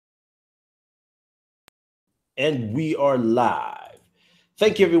And we are live.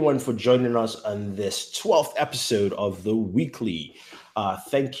 Thank you, everyone, for joining us on this 12th episode of the weekly.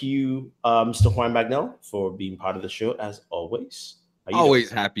 Thank you, Mr. Juan Bagnell, for being part of the show as always. How you doing? Always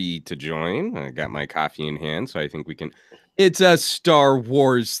happy to join. I got my coffee in hand, so I think we can. It's a Star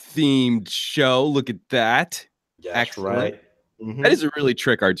Wars themed show. Look at that. That's Excellent. right. That hmm is a really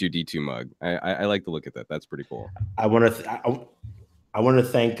trick R2D2 mug. I like to look at that. That's pretty cool. I want to. I want to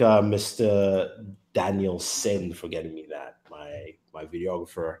thank Mr. Daniel Sin for getting me that. My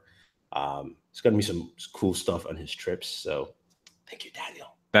videographer. It's gonna be some cool stuff on his trips. So thank you, Daniel.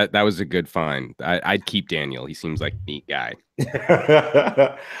 That was a good find. I'd keep Daniel. He seems like a neat guy.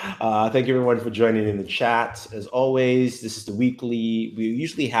 Thank you everyone for joining in the chat. As always, this is the weekly. We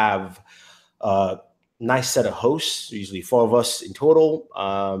usually have a nice set of hosts, usually four of us in total.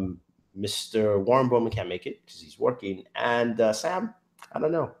 Mr. Warren Bowman can't make it because he's working. And Sam, I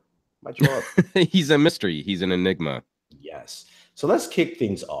don't know, might show up. He's a mystery. He's an enigma. Yes. So let's kick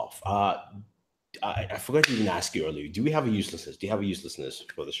things off. I forgot to even ask you earlier. Do we have a uselessness? Do you have a uselessness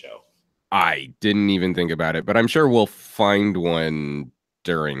for the show? I didn't even think about it, but I'm sure we'll find one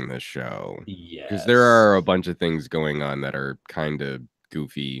during the show. Because there Yes. are a bunch of things going on that are kind of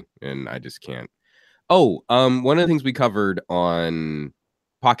goofy, and I just can't. Oh, one of the things we covered on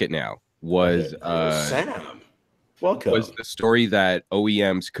Pocket Now was Oh, Sam. was Welcome. the story that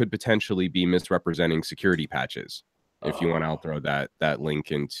OEMs could potentially be misrepresenting security patches. If you want, I'll Oh, throw that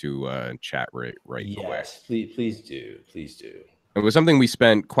link into chat right quick. yes. Please do. Please do. It was something we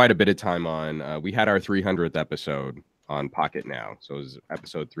spent quite a bit of time on. We had our 300th episode on Pocket Now, so it was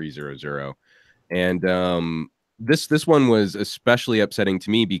episode 300, and this one was especially upsetting to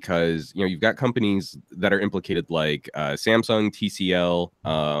me because you've got companies that are implicated like Samsung, TCL,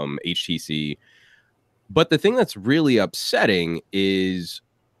 HTC. But the thing that's really upsetting is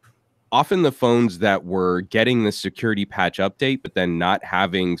often the phones that were getting the security patch update, but then not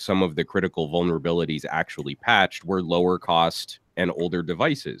having some of the critical vulnerabilities actually patched were lower cost and older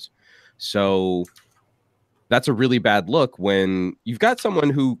devices. So that's a really bad look when you've got someone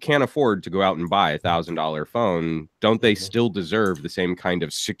who can't afford to go out and buy $1,000 phone. Don't they Mhm. still deserve the same kind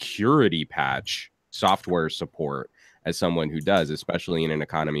of security patch software support as someone who does, especially in an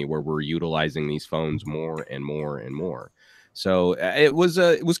economy where we're utilizing these phones more and more and more? So it was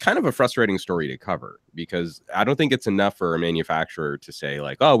kind of a frustrating story to cover because I don't think it's enough for a manufacturer to say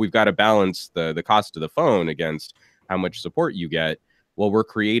like, oh, we've got to balance the cost of the phone against how much support you get. Well, we're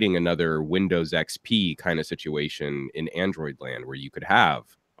creating another Windows XP kind of situation in Android land where you could have,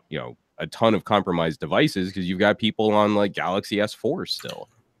 a ton of compromised devices because you've got people on like Galaxy S4 still.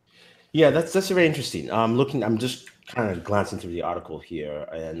 Yeah, that's very interesting. I'm just kind of glancing through the article here,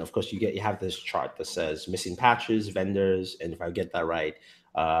 and of course, you have this chart that says missing patches, vendors, and if I get that right,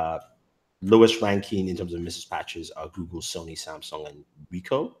 uh, lowest ranking in terms of missing patches are Google, Sony, Samsung, and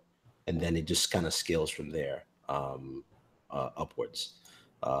Ricoh, and then it just kind of scales from there upwards.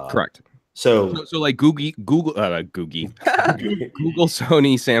 Uh, Correct. so, So like Google,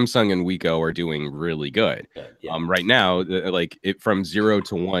 Sony, Samsung, and Wiko are doing really good. yeah, Right now, like it from 0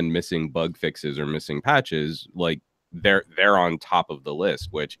 to 1 missing bug fixes or missing patches, like they're on top of the list,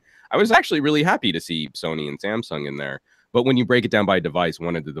 which I was actually really happy to see Sony and Samsung in there. But when you break it down by device,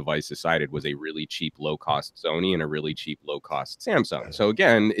 one of the devices cited was a really cheap, low cost Sony and a really cheap, low cost Samsung. So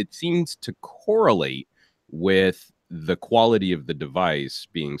again, it seems to correlate with the quality of the device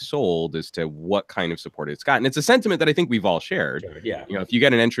being sold as to what kind of support it's got. And it's a sentiment that I think we've all shared. sure, yeah. If you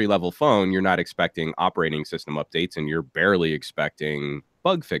get an entry level phone, you're not expecting operating system updates and you're barely expecting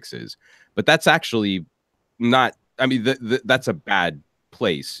bug fixes. But that's actually not, I mean, that's a bad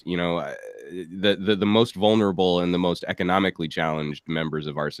place. The most vulnerable and the most economically challenged members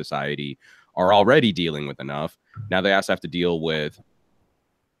of our society are already dealing with enough. Now they also have to deal with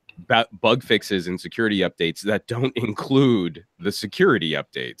bug fixes and security updates that don't include the security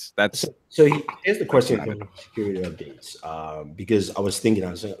updates. That's Here's the question in terms of security updates. Because I was thinking,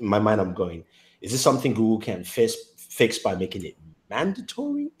 in my mind, I'm going, is this something Google can fix by making it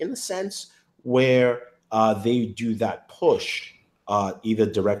mandatory in a sense where they do that push either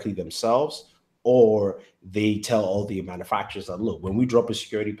directly themselves or they tell all the manufacturers that, look, when we drop a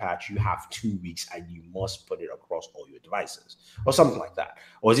security patch, you have 2 weeks and you must put it across all your devices or something like that?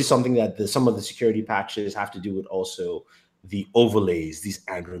 Or is it something that some of the security patches have to do with also the overlays these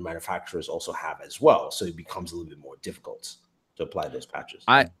Android manufacturers also have as well? So it becomes a little bit more difficult to apply those patches.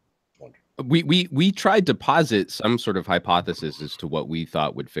 I I'm wondering. we tried to posit some sort of hypothesis as to what we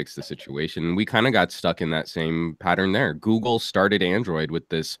thought would fix the situation, and we kind of got stuck in that same pattern there. Google started Android with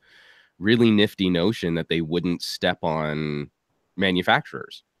this really nifty notion that they wouldn't step on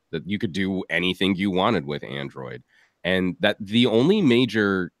manufacturers. that you could do anything you wanted with Android, and that the only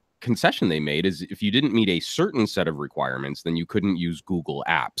major concession they made is if you didn't meet a certain set of requirements, then you couldn't use Google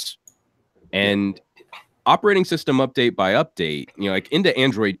Apps. And operating system update by update, like into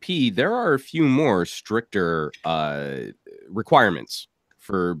Android P, there are a few more stricter requirements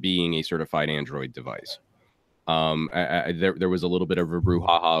for being a certified Android device. There was a little bit of a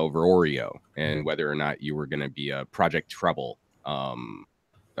brouhaha over Oreo and whether or not you were going to be a Project Treble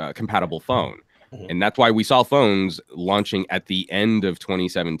compatible phone. And that's why we saw phones launching at the end of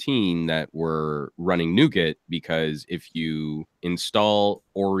 2017 that were running Nougat, because if you install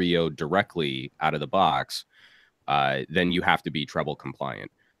Oreo directly out of the box, then you have to be Treble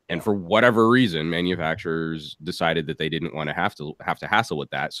compliant. And for whatever reason, manufacturers decided that they didn't want to have to hassle with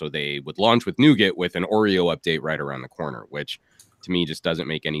that. So they would launch with Nougat with an Oreo update right around the corner, which to me just doesn't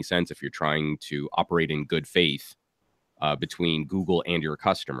make any sense if you're trying to operate in good faith between Google and your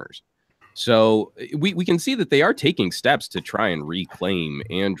customers. So we can see that they are taking steps to try and reclaim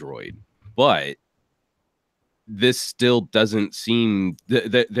Android, but this still doesn't seem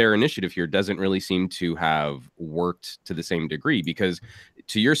their initiative here doesn't really seem to have worked to the same degree, because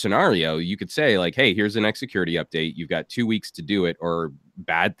to your scenario, you could say like, hey, here's the next security update. You've got 2 weeks to do it, or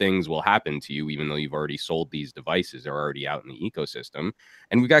bad things will happen to you, even though you've already sold these devices. They're already out in the ecosystem.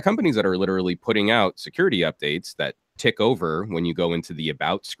 And we've got companies that are literally putting out security updates that tick over when you go into the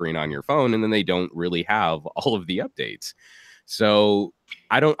about screen on your phone, and then they don't really have all of the updates. So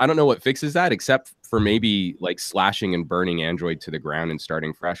I don't know what fixes that, except for maybe like slashing and burning Android to the ground and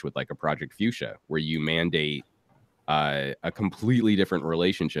starting fresh with like a Project Fuchsia, where you mandate a completely different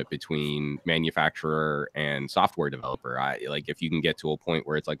relationship between manufacturer and software developer. Like if you can get to a point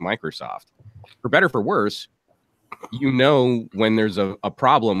where it's like Microsoft, for better for worse, when there's a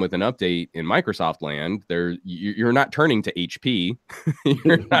problem with an update in Microsoft land, you're not turning to HP,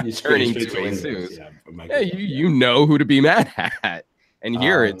 you're not turning to ASUS. You know who to be mad at. And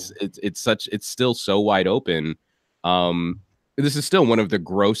here it's still so wide open. This is still one of the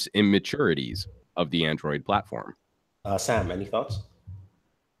gross immaturities of the Android platform. Sam, any thoughts?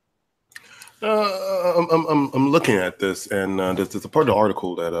 I'm looking at this, and there's a part of the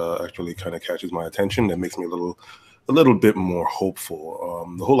article that actually kind of catches my attention that makes me a little bit more hopeful.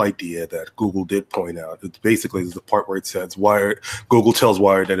 The whole idea that Google did point out, it's basically the part where it says Google tells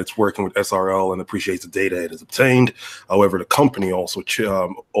Wired that it's working with SRL and appreciates the data it has obtained. However, the company also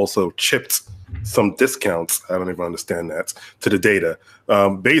chipped some discounts, I don't even understand that, to the data.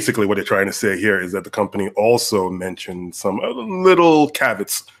 Basically, what they're trying to say here is that the company also mentioned some little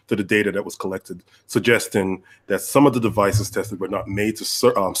caveats to the data that was collected, suggesting that some of the devices tested were not made to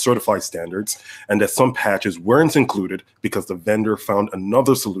certified standards, and that some patches weren't included because the vendor found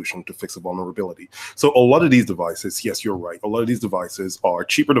another solution to fix a vulnerability. So a lot of these devices, yes, you're right, a lot of these devices are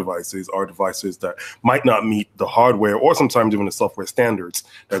cheaper devices, are devices that might not meet the hardware or sometimes even the software standards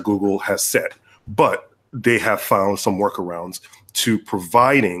that Google has set. But they have found some workarounds to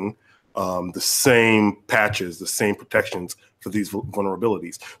providing the same patches, the same protections for these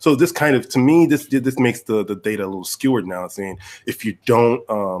vulnerabilities. So this kind of, to me, this makes the data a little skewered now, saying if you don't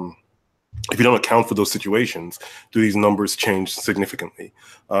account for those situations, do these numbers change significantly?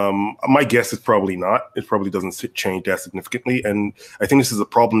 My guess is probably not. It probably doesn't change that significantly. And I think this is a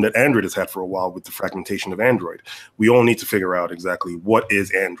problem that Android has had for a while with the fragmentation of Android. We all need to figure out exactly what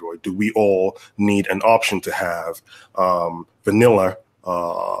is Android. Do we all need an option to have vanilla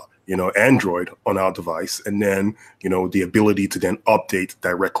Android on our device, and then, the ability to then update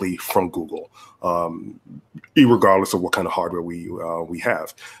directly from Google, regardless of what kind of hardware we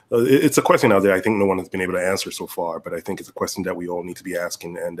have? It's a question out there I think no one has been able to answer so far, but I think it's a question that we all need to be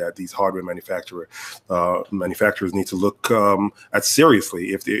asking, and that these hardware manufacturers need to look at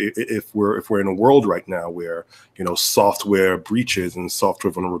seriously if we're in a world right now where, software breaches and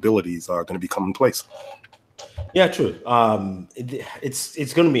software vulnerabilities are going to be commonplace. Yeah, true.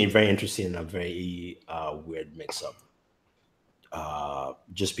 It's going to be very interesting and a very weird mix-up.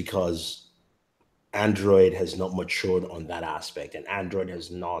 Just because Android has not matured on that aspect, and Android has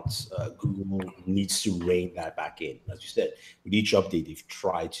not. Google needs to rein that back in. As you said, with each update, they've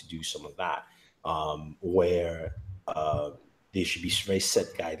tried to do some of that, where there should be very set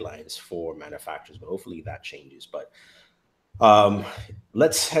guidelines for manufacturers. But hopefully that changes. But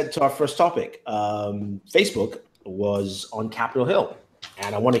let's head to our first topic. Facebook was on Capitol Hill,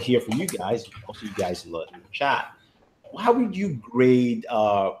 and I want to hear from you guys, also you guys in the chat. How would you grade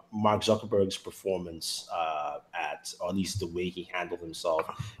Mark Zuckerberg's performance or at least the way he handled himself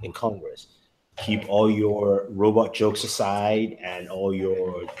in Congress? Keep all your robot jokes aside and all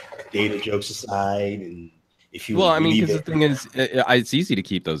your data jokes aside, and if you Well, I mean, believe because it. the thing is, it's easy to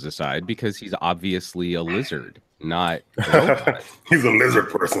keep those aside because he's obviously a lizard, not a robot. He's a lizard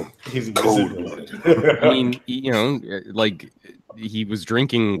person. He's a Cold-blooded. I mean, you know, like he was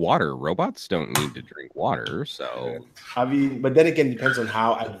drinking water. Robots don't need to drink water, so. I mean, but then again, it depends on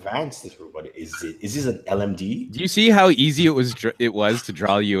how advanced this robot is. Is this an LMD? Do you see how easy it was to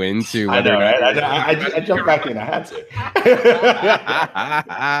draw you into I whether know, or not right? I jumped back in. I had to.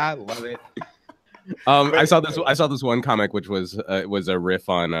 Love it. I saw this one comic which was a riff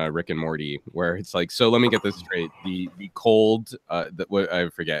on Rick and Morty, where it's like, so let me get this straight, the cold I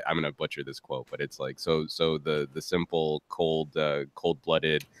forget, I'm gonna butcher this quote, but it's like, so the simple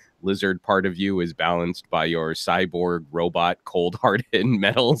cold-blooded lizard part of you is balanced by your cyborg robot cold-hearted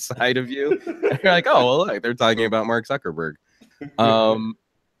metal side of you. And you're like, oh well, look, they're talking about Mark Zuckerberg.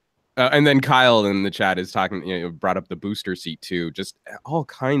 And then Kyle in the chat is talking, you know, brought up the booster seat too, just all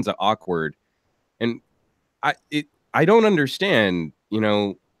kinds of awkward. And I don't understand, you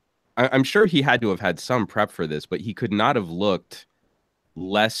know, I'm sure he had to have had some prep for this, but he could not have looked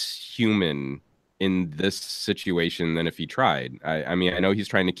less human in this situation than if he tried. I mean, I know he's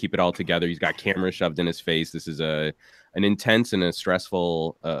trying to keep it all together. He's got cameras shoved in his face. This is an intense and a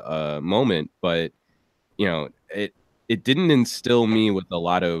stressful moment, but, you know, it didn't instill me with a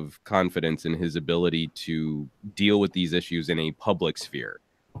lot of confidence in his ability to deal with these issues in a public sphere.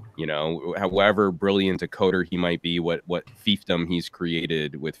 You know, however brilliant a coder he might be, what fiefdom he's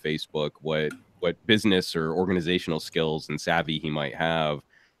created with Facebook, what business or organizational skills and savvy he might have,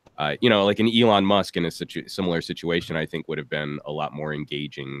 you know, like an Elon Musk in a similar situation, I think would have been a lot more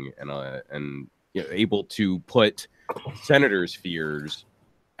engaging and you know, able to put senators' fears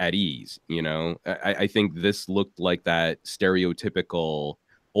at ease. You know, I think this looked like that stereotypical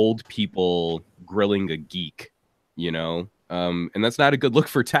old people grilling a geek, you know. And that's not a good look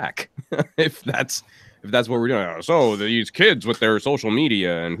for tech. if that's what we're doing. So these kids with their social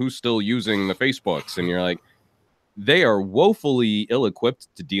media and who's still using the Facebooks, and you're like, they are woefully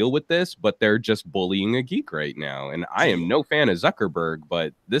ill-equipped to deal with this, but they're just bullying a geek right now. And I am no fan of Zuckerberg,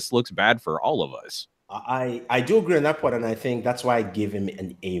 but this looks bad for all of us. I do agree on that point, and I think that's why I give him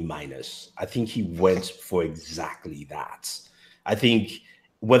an A-. I think he went for exactly that. I think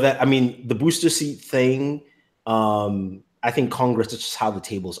the booster seat thing, I think Congress, that's just how the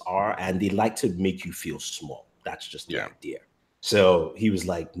tables are, and they like to make you feel small. That's just the idea. So he was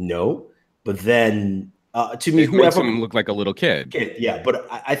like, no. But then, to me, whoever makes him look like a little kid. Yeah, but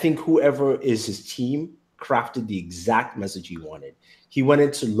I think whoever is his team crafted the exact message he wanted. He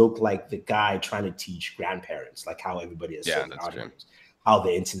wanted to look like the guy trying to teach grandparents, like how everybody has how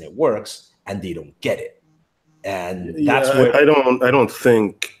the internet works, and they don't get it. And that's where I don't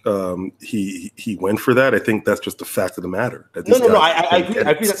think he went for that. I think that's just the fact of the matter. No. I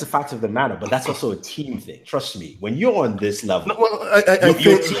agree. That's a fact of the matter, but that's also a team thing. Trust me. When you're on this level,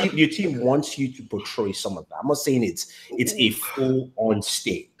 your team wants you to portray some of that. I'm not saying it's a full on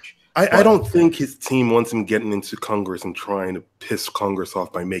stage. I don't think his team wants him getting into Congress and trying to piss Congress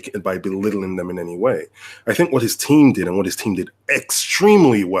off by belittling them in any way. I think what his team did, and what his team did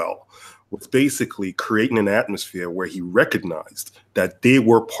extremely well, was basically creating an atmosphere where he recognized that they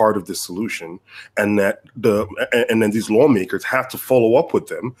were part of the solution, and that then these lawmakers had to follow up with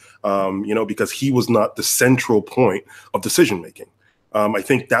them, you know, because he was not the central point of decision making. I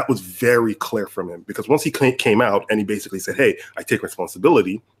think that was very clear from him, because once he came out and he basically said, hey, I take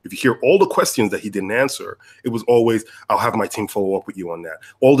responsibility. If you hear all the questions that he didn't answer, it was always, I'll have my team follow up with you on that.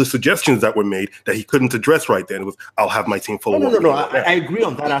 All the suggestions that were made that he couldn't address right then, it was, I'll have my team follow up. No. I agree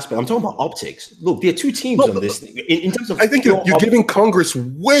on that aspect. I'm talking about optics. Look, there are two teams on this. In terms of, I think you're giving Congress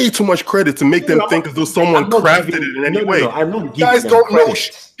way too much credit to make them think as though someone crafted it in any way. I'm not giving you guys don't know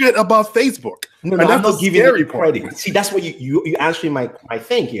shit about Facebook. No, I'm not giving them credit. See, that's what you answering my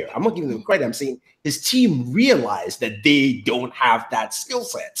thing here. I'm not giving them credit. I'm saying his team realized that they don't have that skill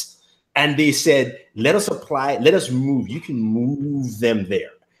set. And they said, let us move. You can move them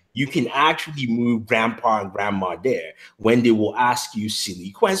there. You can actually move grandpa and grandma there when they will ask you silly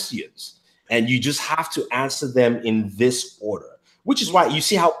questions. And you just have to answer them in this order, which is why you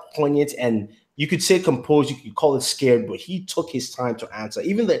see how poignant, and you could say composed, you could call it scared, but he took his time to answer.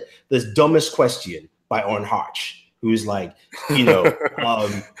 Even the dumbest question by Orrin Hatch, who's like, you know,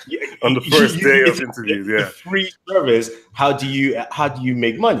 on the first day of interviews, free service. How do you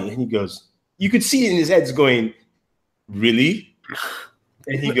make money? And he goes, you could see in his head it's going, really?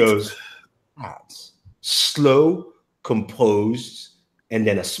 And he goes, slow, composed, and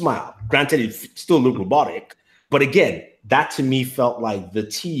then a smile. Granted, it still looked robotic, but again, that to me felt like the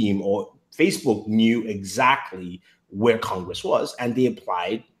team or Facebook knew exactly where Congress was, and they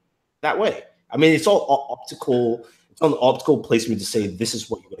applied that way. I mean, it's all optical. It's on optical placement to say this is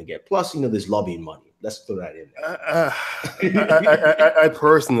what you're going to get. Plus, there's lobbying money. Let's throw that in there. I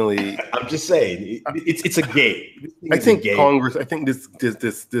personally, I'm just saying, it's a game. I think Congress. I think this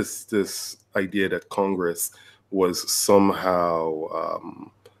idea that Congress was somehow,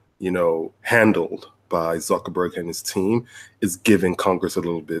 handled by Zuckerberg and his team is giving Congress a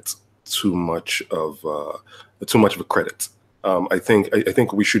little bit too much of a credit. I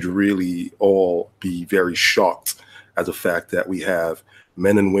think we should really all be very shocked at the fact that we have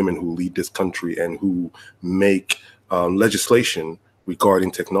men and women who lead this country and who make legislation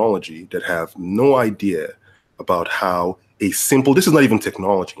regarding technology that have no idea about how this is not even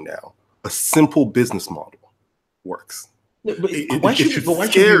technology now, a simple business model works. Why should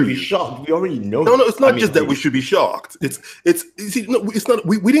we be shocked? We already know. No, it's not just that we should be shocked. It's not.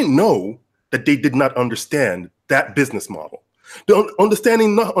 We didn't know that they did not understand that business model. Not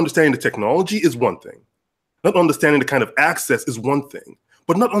understanding the technology is one thing. Not understanding the kind of access is one thing.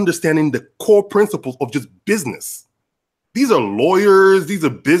 But not understanding the core principles of just business. These are lawyers. These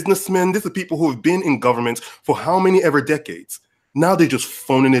are businessmen. These are people who have been in government for how many ever decades. Now they're just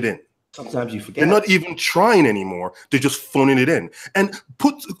phoning it in. Sometimes you forget. They're not even trying anymore. They're just phoning it in.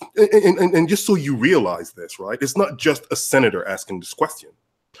 And just so you realize this, right? It's not just a senator asking this question.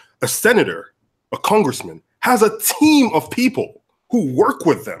 A senator, a congressman, has a team of people who work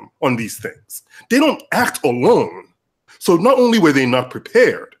with them on these things. They don't act alone. So not only were they not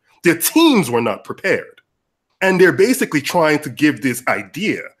prepared, their teams were not prepared. And they're basically trying to give this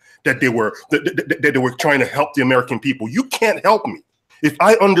idea that they were trying to help the American people. You can't help me. If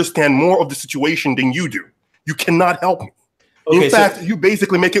I understand more of the situation than you do, you cannot help me. Okay, in fact, you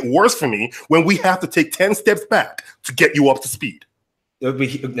basically make it worse for me when we have to take 10 steps back to get you up to speed. Now,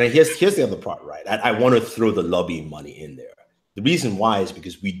 here's the other part, right? I want to throw the lobbying money in there. The reason why is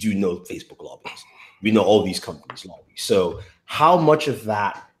because we do know Facebook lobbies. We know all these companies lobby. So how much of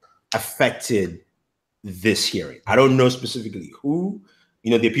that affected this hearing? I don't know specifically who.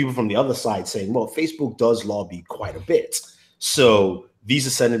 There are people from the other side saying, well, Facebook does lobby quite a bit. So these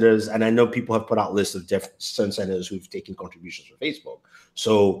are senators, and I know people have put out lists of certain senators who've taken contributions from Facebook.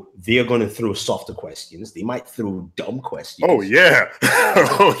 So they're going to throw softer questions. They might throw dumb questions. Oh yeah,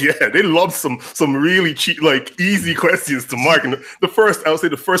 oh yeah. They love some really cheap, easy questions to mark. And the first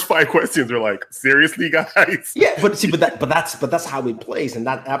 5 questions are like, seriously, guys? Yeah, but that's how it plays, and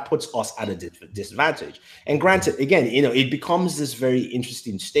that puts us at a disadvantage. And granted, again, it becomes this very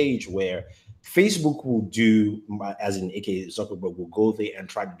interesting stage where Facebook will do, as in aka Zuckerberg will go there and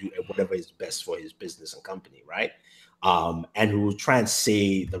try to do whatever is best for his business and company, right? And who will try and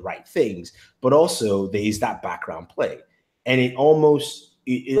say the right things, but also there is that background play, and it almost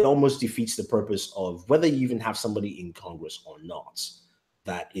defeats the purpose of whether you even have somebody in Congress or not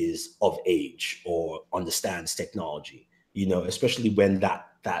that is of age or understands technology, especially when that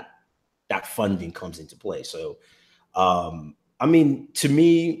funding comes into play. So, I mean, to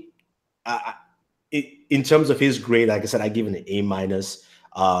me, in terms of his grade, like I said, I give it an A-.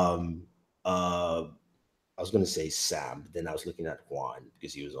 I was going to say Sam, but then I was looking at Juan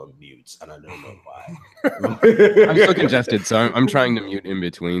because he was on mute, and I don't know why. I'm so congested, so I'm trying to mute in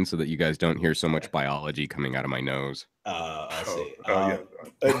between so that you guys don't hear so much biology coming out of my nose. I see.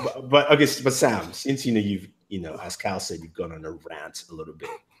 But Sam, since you've as Kyle said, you've gone on a rant a little bit.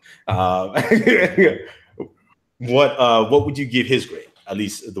 What would you give his grade? At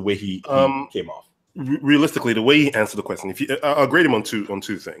least the way he came off. Realistically, the way he answered the question, I'll grade him on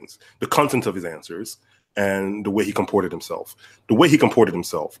two things: the content of his answers and the way he comported himself. The way he comported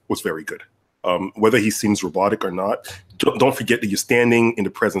himself was very good. Whether he seems robotic or not, don't forget that you're standing in the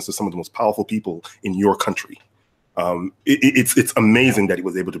presence of some of the most powerful people in your country. It's amazing that he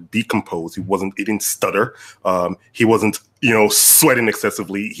was able to be composed. He didn't stutter. He wasn't, sweating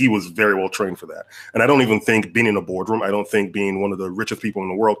excessively. He was very well trained for that. And I don't even think being in a boardroom, I don't think being one of the richest people in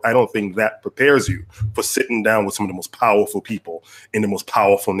the world, I don't think that prepares you for sitting down with some of the most powerful people in the most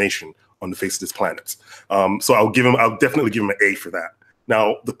powerful nation on the face of this planet. So I'll definitely give him an A for that.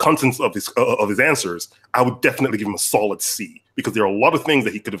 Now, the contents of his answers, I would definitely give him a solid C, because there are a lot of things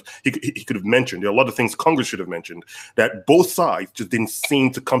that he could have mentioned. There are a lot of things Congress should have mentioned that both sides just didn't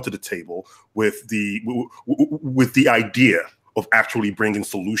seem to come to the table with the idea of actually bringing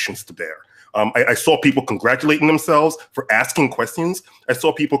solutions to bear. I saw people congratulating themselves for asking questions. I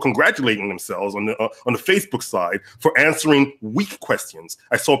saw people congratulating themselves on the Facebook side for answering weak questions.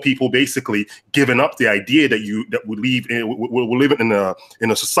 I saw people basically giving up the idea that we we're living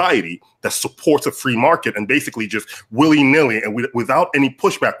in a society that supports a free market, and basically just willy-nilly and without any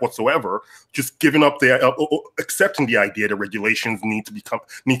pushback whatsoever, just giving up accepting the idea that regulations need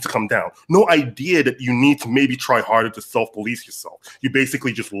to come down. No idea that you need to maybe try harder to self-police yourself. You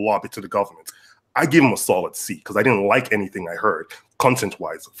basically just lob it to the government. I give them a solid C because I didn't like anything I heard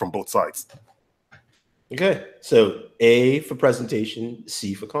content-wise from both sides. Okay, so A for presentation,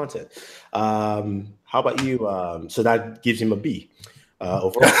 C for content. How about you? So that gives him a B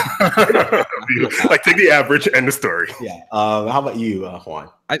overall. Like, take the average, end the story. Yeah. How about you, Juan?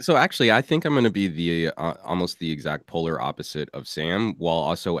 So actually, I think I'm going to be the almost the exact polar opposite of Sam, while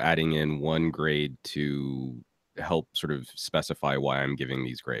also adding in one grade to help sort of specify why I'm giving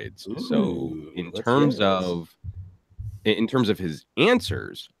these grades. Ooh, so in terms of his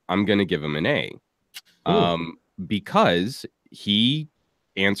answers, I'm going to give him an A. Because he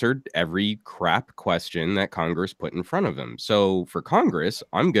answered every crap question that Congress put in front of him. So for Congress,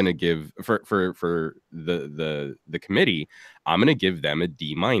 I'm going to give for the committee, I'm going to give them a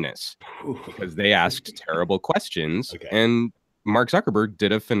D- because they asked terrible questions. Okay. And Mark Zuckerberg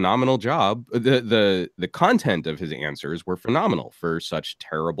did a phenomenal job. The content of his answers were phenomenal for such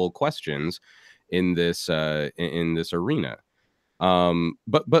terrible questions in this arena.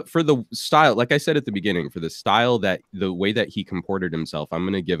 But for the style, like I said at the beginning, for the style, that the way that he comported himself, I'm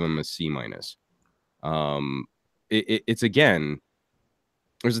going to give him a C-. It's again,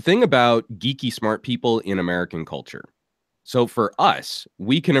 there's a thing about geeky smart people in American culture. So for us,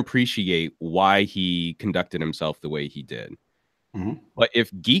 we can appreciate why he conducted himself the way he did. Mm-hmm. But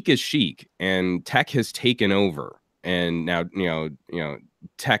if geek is chic and tech has taken over, and now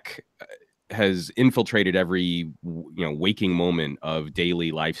tech has infiltrated every waking moment of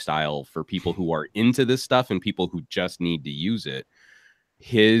daily lifestyle for people who are into this stuff and people who just need to use it,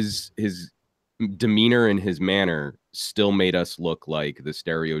 his demeanor and his manner still made us look like the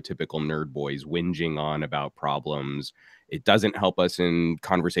stereotypical nerd boys whinging on about problems. It doesn't help us in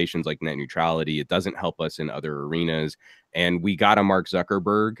conversations like net neutrality. It doesn't help us in other arenas. And we got a Mark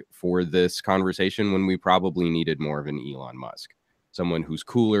Zuckerberg for this conversation when we probably needed more of an Elon Musk. Someone who's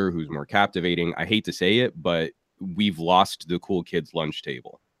cooler, who's more captivating. I hate to say it, but we've lost the cool kids lunch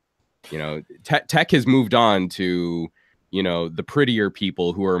table. Tech has moved on to, the prettier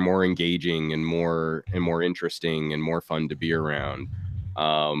people who are more engaging and more interesting and more fun to be around.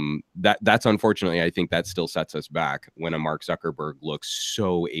 That's unfortunately, I think that still sets us back when a Mark Zuckerberg looks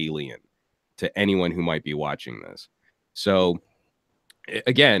so alien to anyone who might be watching this. So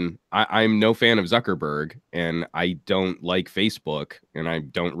again, I'm no fan of Zuckerberg, and I don't like Facebook, and I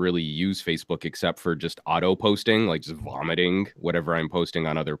don't really use Facebook except for just auto posting, like just vomiting whatever I'm posting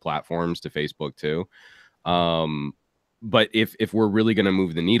on other platforms to Facebook too. But if we're really going to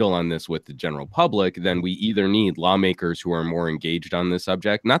move the needle on this with the general public, then we either need lawmakers who are more engaged on this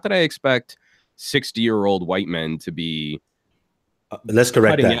subject. Not that I expect 60-year-old white men to be let's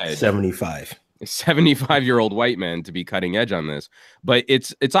correct that, 75-year-old white men to be cutting edge on this, but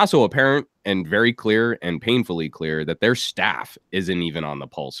it's also apparent and very clear and painfully clear that their staff isn't even on the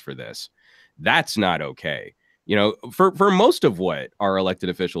pulse for this. That's not okay. For most of what our elected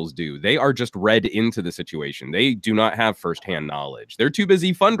officials do, they are just read into the situation. They do not have firsthand knowledge. They're too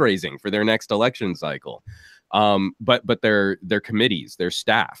busy fundraising for their next election cycle. But their committees, their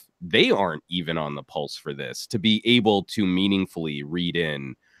staff, they aren't even on the pulse for this to be able to meaningfully read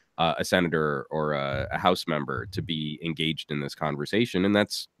in a senator or a House member to be engaged in this conversation. And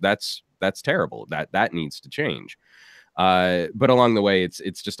that's terrible. That needs to change. But along the way,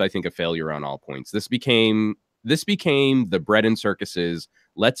 it's just, I think, a failure on all points. This became the bread and circuses.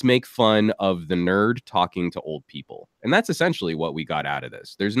 Let's make fun of the nerd talking to old people. And that's essentially what we got out of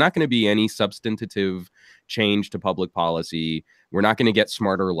this. There's not going to be any substantive change to public policy. We're not going to get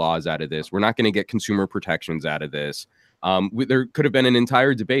smarter laws out of this. We're not going to get consumer protections out of this. There could have been an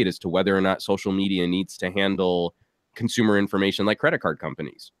entire debate as to whether or not social media needs to handle consumer information like credit card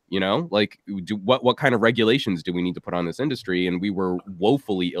companies. Like what kind of regulations do we need to put on this industry? And we were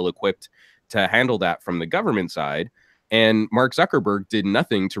woefully ill-equipped to handle that from the government side. And Mark Zuckerberg did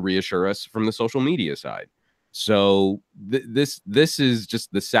nothing to reassure us from the social media side. So this is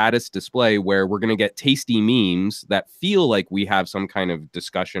just the saddest display where we're going to get tasty memes that feel like we have some kind of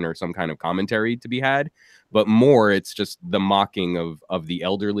discussion or some kind of commentary to be had, but more it's just the mocking of the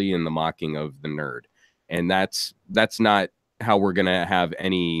elderly and the mocking of the nerd. And that's not how we're going to have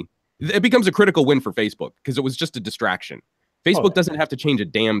any. It becomes a critical win for Facebook because it was just a distraction. Facebook doesn't have to change a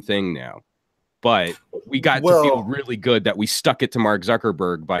damn thing now. but we got to feel really good that we stuck it to Mark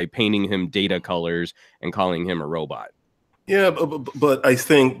Zuckerberg by painting him data colors and calling him a robot. Yeah, but I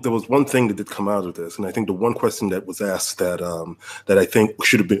think there was one thing that did come out of this, and I think the one question that was asked that that I think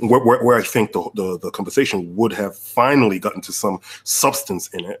should have been where I think the conversation would have finally gotten to some substance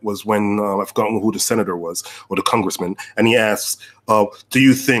in it was when I've forgotten who the senator was or the congressman, and he asks, "Do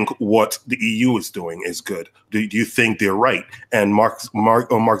you think what the EU is doing is good? Do you think they're right?" And Mark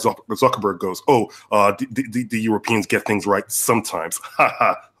Zuckerberg goes, "Oh, the Europeans get things right sometimes." Ha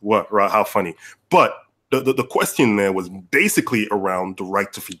ha! What? How funny! But the question there was basically around the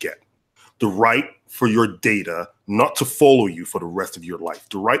right to forget, the right for your data not to follow you for the rest of your life,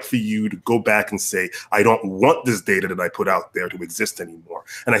 the right for you to go back and say, I don't want this data that I put out there to exist anymore.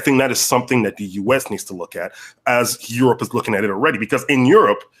 And I think that is something that the US needs to look at, as Europe is looking at it already, because in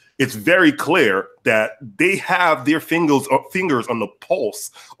Europe, it's very clear that they have their fingers on the pulse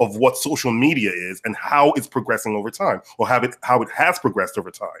of what social media is and how it's progressing over time, or how it has progressed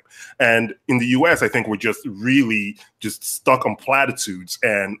over time. And in the US, I think we're just really just stuck on platitudes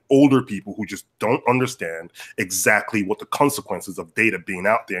and older people who just don't understand exactly what the consequences of data being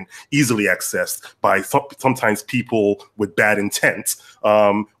out there and easily accessed by sometimes people with bad intent,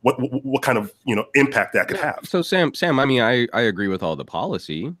 what kind of impact that could have. So Sam, I mean, I agree with all the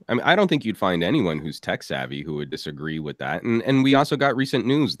policy. I mean, I don't think you'd find anyone who's tech savvy who would disagree with that. And we also got recent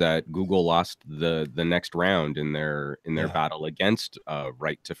news that Google lost the next round in their battle against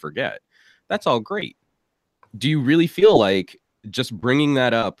right to forget. That's all great. Do you really feel like just bringing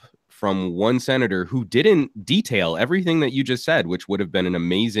that up from one senator who didn't detail everything that you just said, which would have been an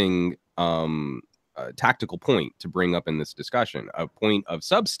amazing tactical point to bring up in this discussion, a point of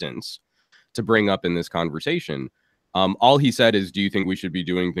substance to bring up in this conversation? All he said is, do you think we should be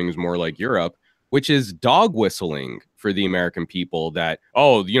doing things more like Europe? Which is dog whistling for the American people that,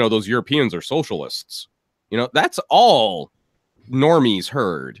 oh, those Europeans are socialists. That's all normies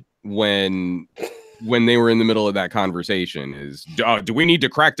heard when they were in the middle of that conversation is, do we need to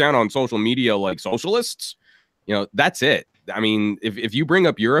crack down on social media like socialists? That's it. I mean, if you bring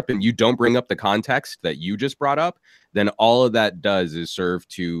up Europe and you don't bring up the context that you just brought up, then all of that does is serve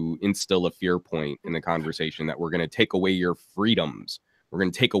to instill a fear point in the conversation that we're going to take away your freedoms. We're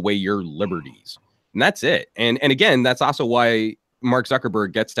going to take away your liberties. And that's it. And again, that's also why Mark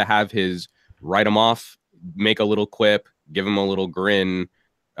Zuckerberg gets to have his write him off, make a little quip, give him a little grin,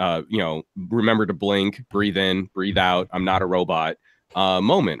 remember to blink, breathe in, breathe out, I'm not a robot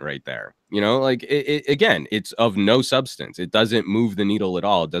moment right there. Again, it's of no substance. It doesn't move the needle at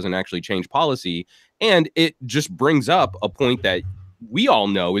all. It doesn't actually change policy. And it just brings up a point that we all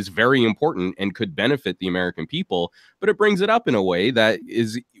know is very important and could benefit the American people, but it brings it up in a way that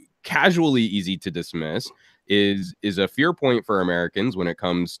is casually easy to dismiss, is a fear point for Americans when it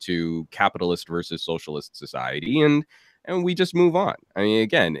comes to capitalist versus socialist society. And we just move on. I mean,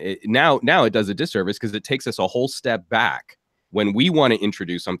 again, now it does a disservice because it takes us a whole step back when we want to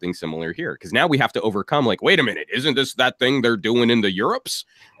introduce something similar here. Because now we have to overcome, like, wait a minute, isn't this that thing they're doing in the Europes?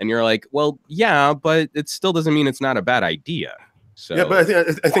 And you're like, well, yeah, but it still doesn't mean it's not a bad idea. So yeah, but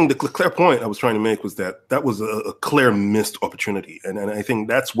I think the clear point I was trying to make was that was a clear missed opportunity. And I think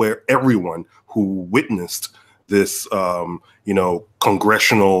that's where everyone who witnessed this,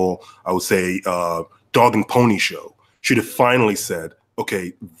 congressional, I would say, dog and pony show should have finally said,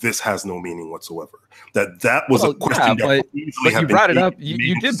 okay, this has no meaning whatsoever. That was a question. Yeah, but you brought it up.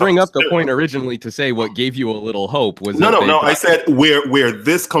 You did bring up the point originally to say what gave you a little hope was no. I said where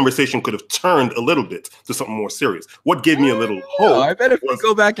this conversation could have turned a little bit to something more serious. What gave me a little hope? I bet if we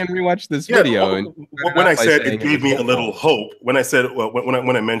go back and rewatch this video, and when I said it gave me a little hope, when I said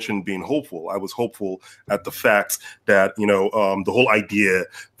when I mentioned being hopeful, I was hopeful at the fact that the whole idea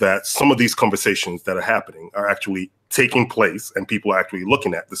that some of these conversations that are happening are actually taking place and people are actually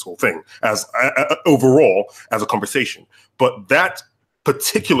looking at this whole thing as overall as a conversation. But that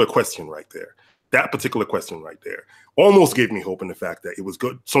particular question right there almost gave me hope in the fact that it was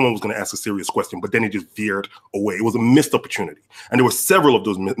good. Someone was going to ask a serious question, but then it just veered away. It was a missed opportunity. And there were several of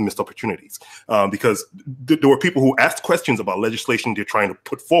those missed opportunities because there were people who asked questions about legislation they're trying to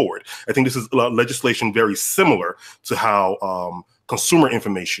put forward. I think this is legislation very similar to how consumer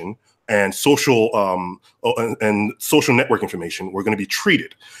information and social network information were going to be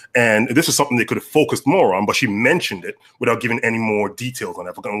treated. And this is something they could have focused more on, but she mentioned it without giving any more details on it.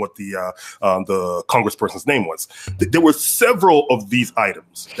 I've forgotten what the congressperson's name was. There were several of these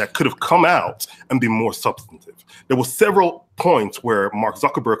items that could have come out and been more substantive. There were several points where Mark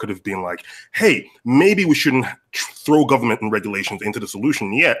Zuckerberg could have been like, hey, maybe we shouldn't throw government and regulations into the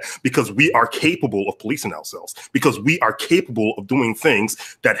solution yet, because we are capable of policing ourselves, because we are capable of doing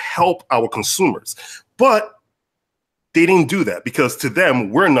things that help help our consumers. But they didn't do that because to them,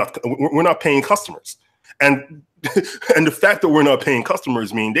 we're not paying customers. And and the fact that we're not paying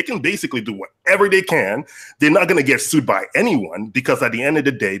customers mean they can basically do whatever they can. They're not going to get sued by anyone because at the end of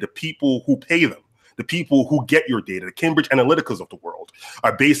the day, the people who pay them, the people who get your data, the Cambridge Analyticas of the world,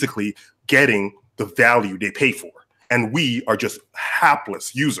 are basically getting the value they pay for. And we are just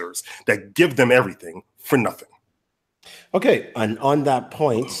hapless users that give them everything for nothing. Okay, and on that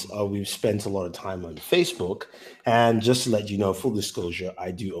point, we've spent a lot of time on Facebook, and just to let you know, full disclosure,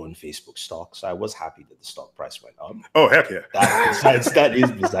 I do own Facebook stock, so I was happy that the stock price went up. Oh, heck yeah! That is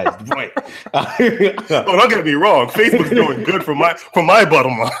besides the point. Oh, don't get me wrong, Facebook's doing good for my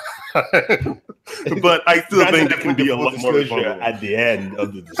bottom line, but I still think there can be a lot more at the end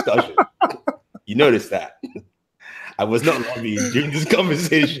of the discussion. You notice that I was not lobbying during this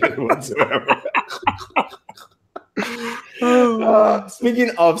conversation whatsoever.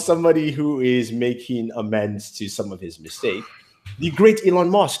 Speaking of somebody who is making amends to some of his mistakes, the great Elon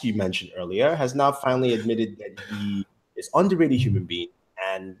Musk you mentioned earlier has now finally admitted that he is an underrated human being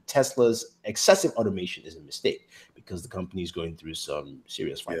and Tesla's excessive automation is a mistake because the company is going through some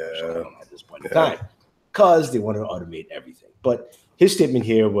serious financial at this point in time because they want to automate everything. But his statement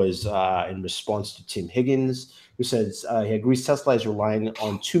here was in response to Tim Higgins, who says he agrees Tesla is relying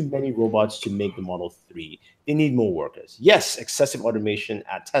on too many robots to make the Model 3. They need more workers. Yes, excessive automation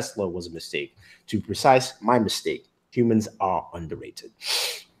at Tesla was a mistake. To be precise, my mistake. Humans are underrated.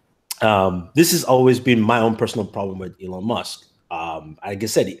 This has always been my own personal problem with Elon Musk. Like I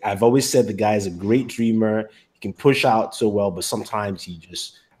said, I've always said the guy is a great dreamer. He can push out so well, but sometimes he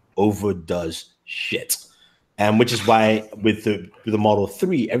just overdoes shit. And which is why with the Model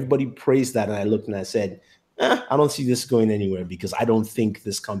 3, everybody praised that. And I looked and I said, I don't see this going anywhere because I don't think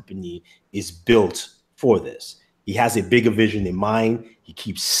this company is built for this. He has a bigger vision in mind. He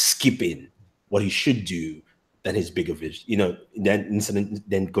keeps skipping what he should do than his bigger vision,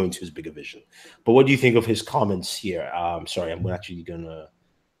 then going to his bigger vision. But what do you think of his comments here? Sorry, I'm actually going to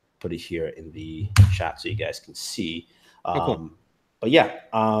put it here in the chat so you guys can see. Cool. But yeah,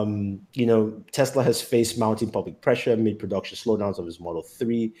 Tesla has faced mounting public pressure amid production slowdowns of its Model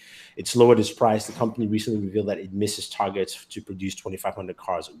 3. It's lowered its price. The company recently revealed that it misses targets to produce 2,500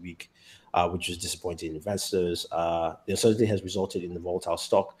 cars a week, which is disappointing investors. The uncertainty has resulted in the volatile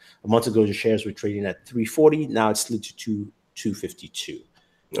stock. A month ago, the shares were trading at 340. Now it's slid to 252.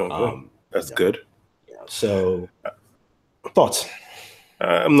 Okay. That's good. So, thoughts?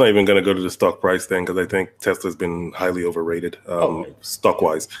 I'm not even going to go to the stock price thing because I think Tesla's been highly overrated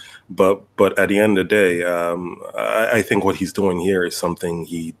stock-wise. But at the end of the day, I think what he's doing here is something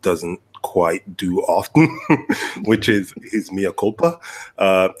he doesn't quite do often, which is his mea culpa.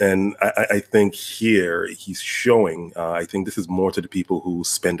 And I think here he's showing, I think this is more to the people who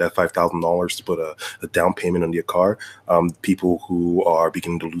spend that $5,000 to put a down payment on their car, people who are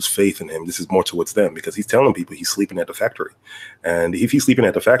beginning to lose faith in him. This is more towards them because he's telling people he's sleeping at the factory. And if he's sleeping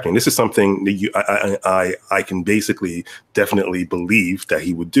at the factory, and this is something that I can basically definitely believe that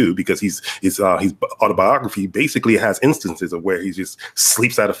he would do because his autobiography basically has instances of where he just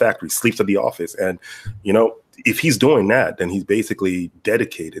sleeps at a factory, sleeps at the office. And, if he's doing that, then he's basically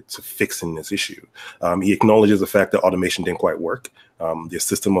dedicated to fixing this issue. He acknowledges the fact that automation didn't quite work. The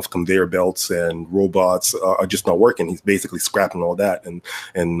system of conveyor belts and robots are just not working. He's basically scrapping all that and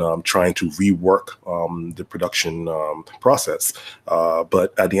trying to rework the production process.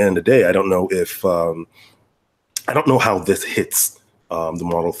 But at the end of the day, I don't know if I don't know how this hits the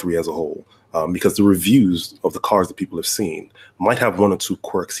Model 3 as a whole. Because the reviews of the cars that people have seen might have one or two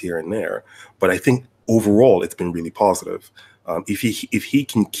quirks here and there, but I think overall it's been really positive. If he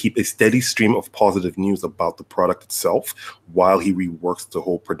can keep a steady stream of positive news about the product itself while he reworks the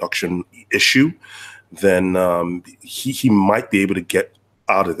whole production issue, then he might be able to get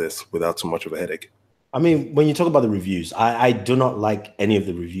out of this without too much of a headache. I mean, when you talk about the reviews, I do not like any of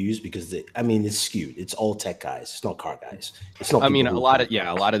the reviews because it's skewed. It's all tech guys. It's not car guys. It's not. I mean, a lot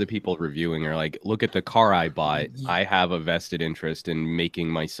of the people reviewing are like, look at the car I bought. I have a vested interest in making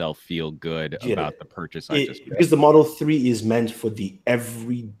myself feel good about the purchase I just made. Because the Model 3 is meant for the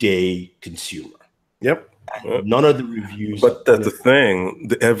everyday consumer. Yep. None of the reviews. But that's the thing.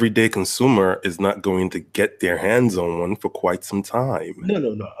 The everyday consumer is not going to get their hands on one for quite some time.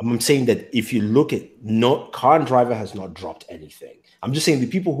 No. I'm saying that if you look at Car and Driver has not dropped anything. I'm just saying the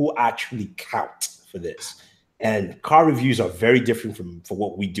people who actually count for this. And car reviews are very different from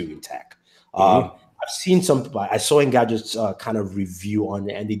what we do in tech. I've seen I saw Engadget's kind of review on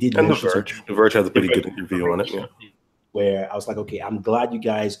it, and they did. And The Verge has a pretty good review on it. Yeah. Where I was like, okay, I'm glad you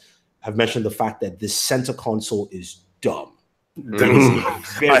guys have mentioned the fact that this center console is dumb.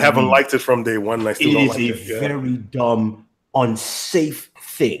 I haven't liked it from day one. I still don't like it. It is a very dumb, unsafe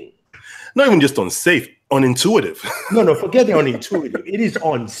thing. Not even just unsafe, unintuitive. No, forget the unintuitive. It is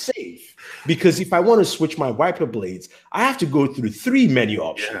unsafe because if I want to switch my wiper blades, I have to go through 3 menu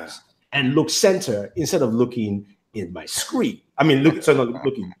options and look center instead of looking in my screen. I mean,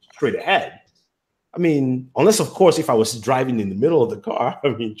 looking straight ahead. I mean, unless, of course, if I was driving in the middle of the car, I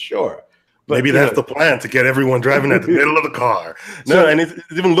mean, sure. But, maybe that's the plan, to get everyone driving at the middle of the car. No, and it's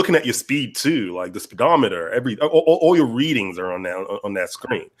even looking at your speed too, like the speedometer. All your readings are on that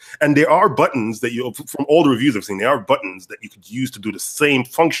screen. And there are buttons that from all the reviews I've seen, there are buttons that you could use to do the same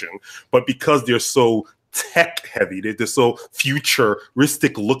function, but because they're so tech heavy, they're so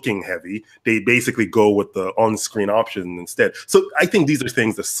futuristic looking heavy, they basically go with the on-screen option instead. So I think these are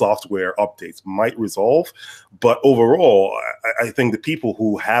things that software updates might resolve, but overall I think the people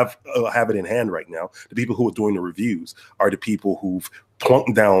who have it in hand right now, the people who are doing the reviews, are the people who've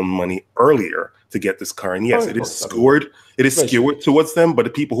plunked down money earlier to get this car. And yes, it is skewered towards them, but the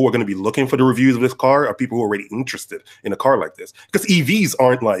people who are going to be looking for the reviews of this car are people who are already interested in a car like this. Because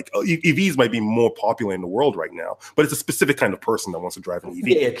EVs might be more popular in the world right now, but it's a specific kind of person that wants to drive an EV.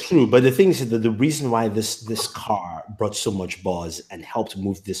 Yeah, true. But the thing is that the reason why this car brought so much buzz and helped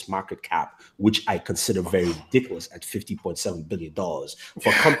move this market cap, which I consider very ridiculous at $50.7 billion for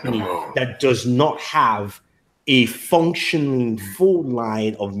a company that does not have a functioning full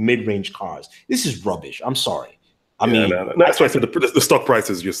line of mid-range cars. This is rubbish. I'm sorry. I mean, that's why I said the stock price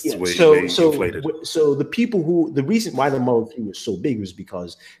is just way inflated. So the reason why the Model 3 was so big was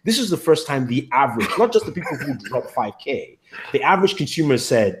because this is the first time the average, not just the people who dropped 5K, the average consumer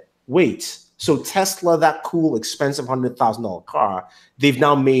said, wait, so Tesla, that cool, expensive $100,000 car, they've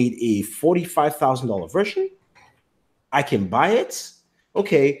now made a $45,000 version. I can buy it.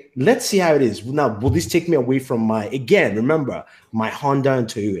 Okay, let's see how it is. Now, will this take me away from remember, my Honda and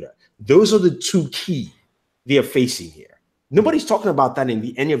Toyota? Those are the 2 key they are facing here. Nobody's talking about that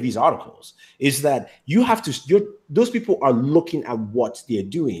in any of these articles. Is that you have to, those people are looking at what they're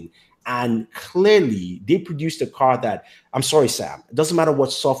doing, and clearly they produced a car that, I'm sorry, Sam, it doesn't matter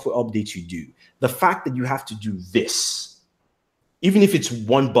what software updates you do. The fact that you have to do this, even if it's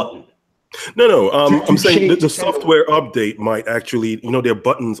 1 button. No. I'm saying the software update might actually, there are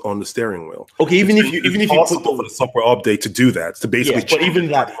buttons on the steering wheel. Okay, even if you put for the software update to do that, to basically. But even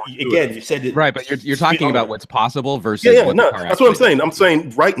that, again, you said it right. But you're talking about what's possible versus. That's what I'm saying. I'm saying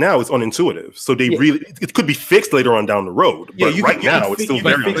right now it's unintuitive, so it could be fixed later on down the road. But right now it's still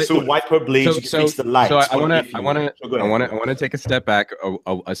very unintuitive. The wiper blades, you can fix the lights. So I want to take a step back,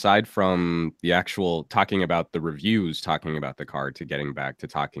 aside from the actual talking about the reviews, talking about the car, to getting back to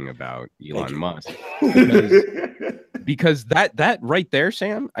talking about Elon Musk, because that right there,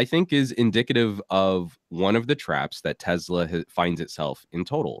 Sam, I think is indicative of one of the traps that Tesla finds itself in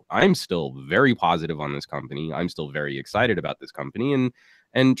total. I'm still very positive on this company. I'm still very excited about this company,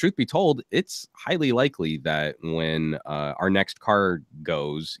 and truth be told, it's highly likely that when our next car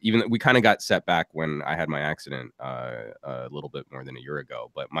goes, even we kind of got set back when I had my accident a little bit more than a year ago,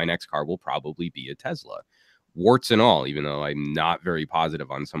 but my next car will probably be a Tesla. Warts and all, even though I'm not very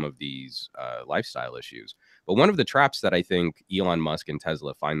positive on some of these lifestyle issues. But one of the traps that I think Elon Musk and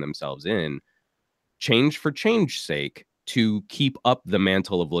Tesla find themselves in, change for change's sake, to keep up the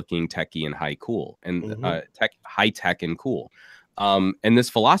mantle of looking techie and high tech and cool. And this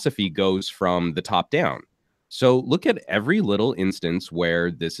philosophy goes from the top down. So look at every little instance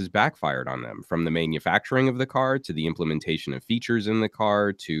where this has backfired on them, from the manufacturing of the car to the implementation of features in the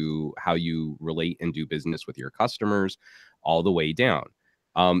car to how you relate and do business with your customers, all the way down.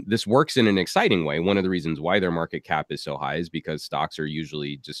 This works in an exciting way. One of the reasons why their market cap is so high is because stocks are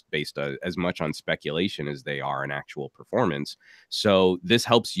usually just based as much on speculation as they are in actual performance. So this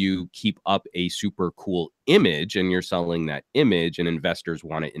helps you keep up a super cool image, and you're selling that image, and investors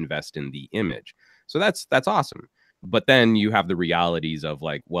want to invest in the image. So that's awesome. But then you have the realities of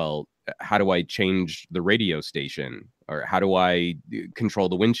like, well, how do I change the radio station, or how do I control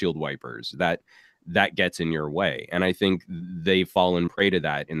the windshield wipers? That gets in your way. And I think they've fallen prey to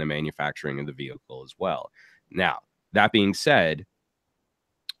that in the manufacturing of the vehicle as well. Now, that being said,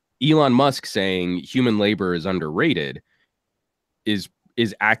 Elon Musk saying human labor is underrated is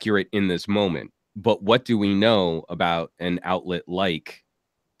accurate in this moment. But what do we know about an outlet like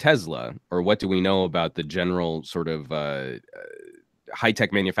Tesla, or what do we know about the general sort of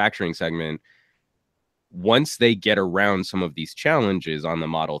high-tech manufacturing segment once they get around some of these challenges on the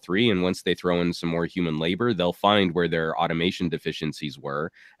Model 3, and once they throw in some more human labor, they'll find where their automation deficiencies were,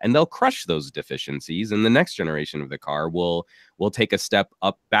 and they'll crush those deficiencies. And the next generation of the car will take a step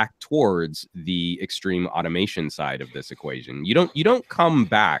up back towards the extreme automation side of this equation. You don't come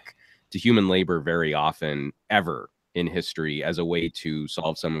back to human labor very often, ever in history, as a way to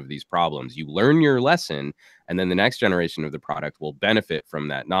solve some of these problems. You learn your lesson, and then the next generation of the product will benefit from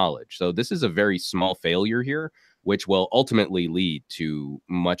that knowledge. So this is a very small failure here, which will ultimately lead to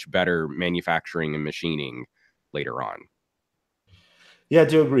much better manufacturing and machining later on. Yeah, I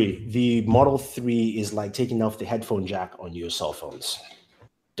do agree. The Model 3 is like taking off the headphone jack on your cell phones.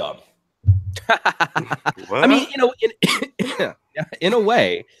 Dumb. I mean, in a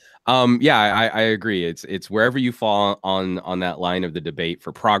way, I agree. It's wherever you fall on that line of the debate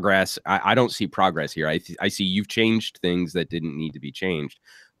for progress. I don't see progress here. I see you've changed things that didn't need to be changed.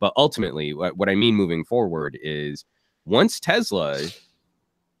 But ultimately, what I mean moving forward is, once Tesla,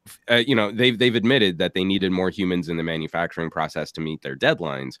 they've admitted that they needed more humans in the manufacturing process to meet their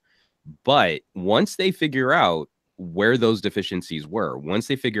deadlines. But once they figure out where those deficiencies were, once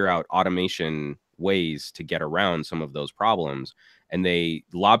they figure out automation ways to get around some of those problems, and they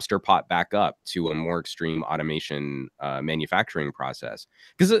lobster pot back up to a more extreme automation manufacturing process,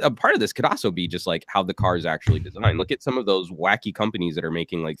 because a part of this could also be just like how the car is actually designed. Look at some of those wacky companies that are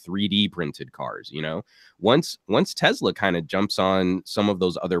making like 3D printed cars. Once Tesla kind of jumps on some of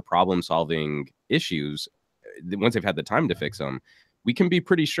those other problem solving issues, once they've had the time to fix them, we can be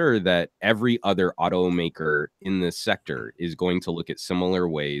pretty sure that every other automaker in this sector is going to look at similar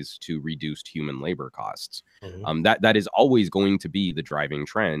ways to reduce human labor costs. Mhm. That is always going to be the driving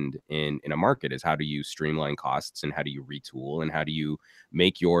trend in a market, is how do you streamline costs, and how do you retool, and how do you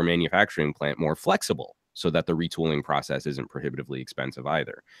make your manufacturing plant more flexible so that the retooling process isn't prohibitively expensive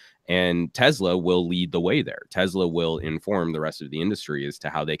either. And Tesla will lead the way there. Tesla will inform the rest of the industry as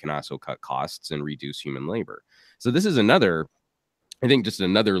to how they can also cut costs and reduce human labor. So this is I think just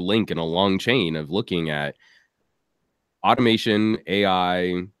another link in a long chain of looking at automation,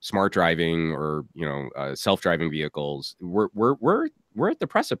 AI, smart driving, or self-driving vehicles. We're at the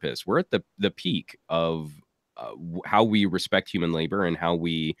precipice. We're at the peak of how we respect human labor and how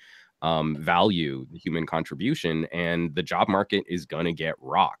we value the human contribution. And the job market is going to get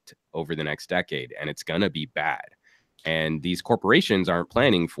rocked over the next decade, and it's going to be bad. And these corporations aren't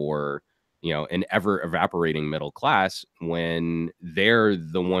planning for an ever evaporating middle class, when they're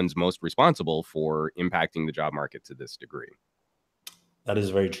the ones most responsible for impacting the job market to this degree. That is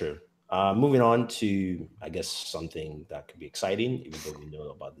very true. Moving on to, I guess, something that could be exciting, even though we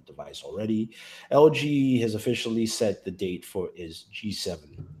know about the device already. LG has officially set the date for its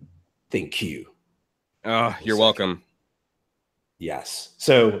G7 ThinQ. Oh, you're welcome. Yes.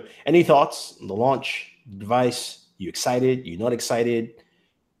 So, any thoughts on the launch, the device? You excited? You not excited?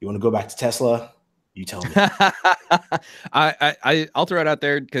 You want to go back to Tesla? You tell me. I'll throw it out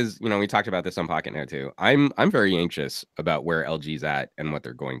there because we talked about this on Pocket Now too. I'm very anxious about where LG's at and what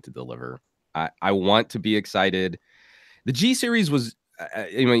they're going to deliver. I want to be excited. The G series was,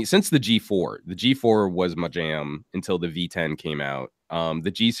 since the G4 was my jam until the V10 came out.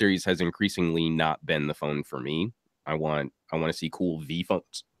 The G series has increasingly not been the phone for me. I want to see cool V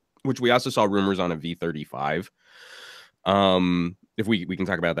phones, which we also saw rumors on a V35. If we can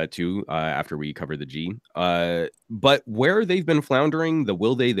talk about that too after we cover the G. But where they've been floundering, the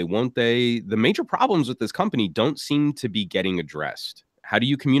will they won't they, the major problems with this company don't seem to be getting addressed. How do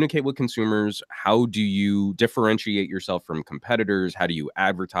you communicate with consumers? How do you differentiate yourself from competitors? How do you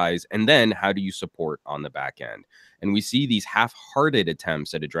advertise? And then how do you support on the back end? And we see these half-hearted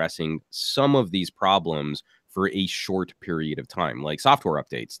attempts at addressing some of these problems for a short period of time, like software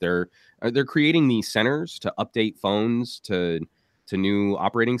updates. They're creating these centers to update phones to new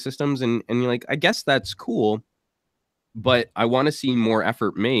operating systems, and you're like, I guess that's cool, but I want to see more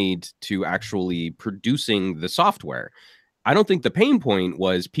effort made to actually producing the software. I don't think the pain point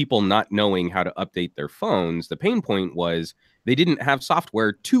was people not knowing how to update their phones. The pain point was they didn't have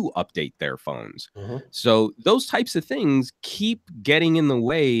software to update their phones. Mm-hmm. So those types of things keep getting in the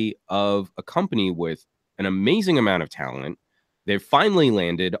way of a company with an amazing amount of talent. They've finally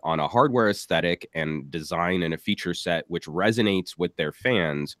landed on a hardware aesthetic and design and a feature set which resonates with their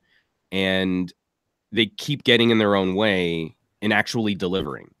fans, and they keep getting in their own way in actually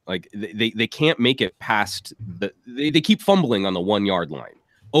delivering. Like they can't make it past they keep fumbling on the 1 yard line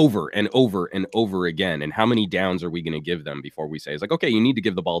over and over and over again. And how many downs are we going to give them before we say, it's like, okay, you need to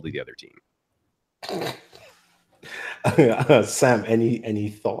give the ball to the other team? Sam, any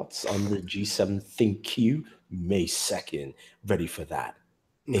thoughts on the G7 ThinQ May 2nd? Ready for that?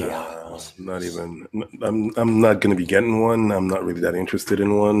 Yeah, Not even. I'm not going to be getting one. I'm not really that interested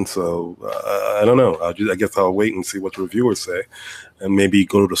in one. So I don't know. I guess I'll wait and see what the reviewers say, and maybe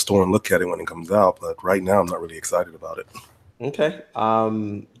go to the store and look at it when it comes out. But right now, I'm not really excited about it. Okay.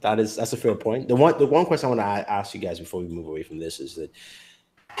 That's a fair point. The one question I want to ask you guys before we move away from this is that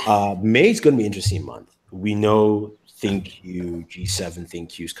May is going to be an interesting month. We know ThinQ G7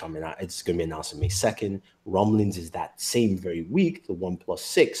 ThinQ is coming out. It's going to be announced on May 2nd. Rumblings is that same very week. The OnePlus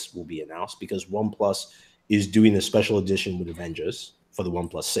 6 will be announced because OnePlus is doing a special edition with Avengers for the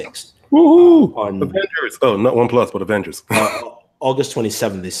OnePlus 6. Woohoo! Avengers. Oh, not OnePlus, but Avengers. August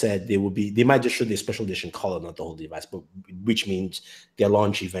 27th, they said they might just show the special edition color, not the whole device, but which means their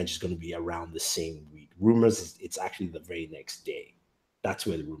launch event is going to be around the same week. Rumors, it's actually the very next day. That's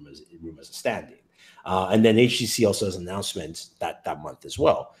where the rumors are standing. And then HTC also has announcements that month as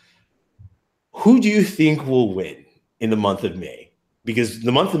well. Who do you think will win in the month of May? Because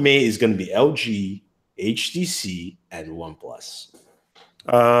the month of May is going to be LG, HTC, and OnePlus.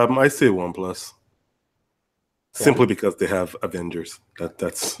 I say OnePlus. Simply because they have Avengers.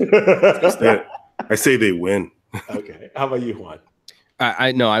 That's it. I say they win. Okay. How about you, Juan?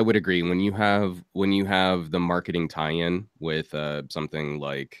 I would agree. When you have the marketing tie-in with something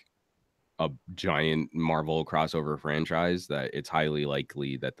like a giant Marvel crossover franchise, that it's highly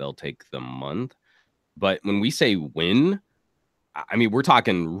likely that they'll take the month. But when we say win, I mean, we're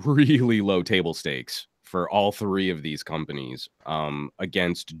talking really low table stakes for all three of these companies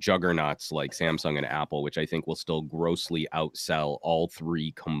against juggernauts like Samsung and Apple, which I think will still grossly outsell all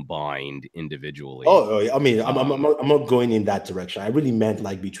three combined individually. I mean, I'm not going in that direction. I really meant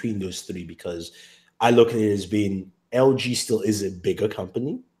like between those three, because I look at it as being LG still is a bigger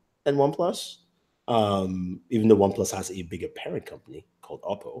company than OnePlus, even though OnePlus has a bigger parent company called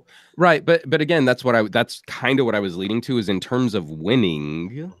Oppo. Right, but again, that's kind of what I was leading to, is in terms of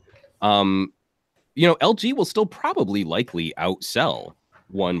winning. LG will still probably likely outsell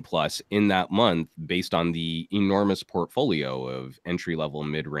OnePlus in that month based on the enormous portfolio of entry-level,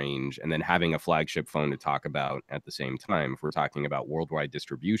 mid-range, and then having a flagship phone to talk about at the same time. If we're talking about worldwide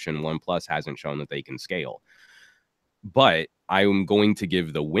distribution, OnePlus hasn't shown that they can scale. But I'm going to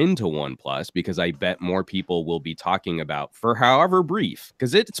give the win to OnePlus because I bet more people will be talking about, for however brief,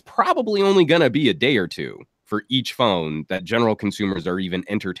 because it's probably only going to be a day or two for each phone, that general consumers are even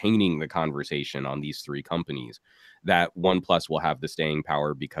entertaining the conversation on these three companies, that OnePlus will have the staying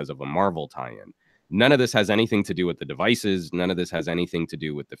power because of a Marvel tie-in. None of this has anything to do with the devices. None of this has anything to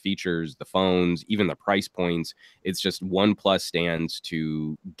do with the features, the phones, even the price points. It's just OnePlus stands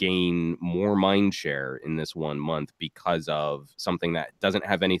to gain more mind share in this 1 month because of something that doesn't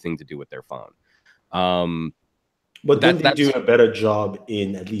have anything to do with their phone. But then they do a better job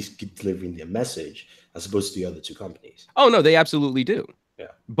in at least delivering their message as opposed to the other two companies. Oh, no, they absolutely do. Yeah.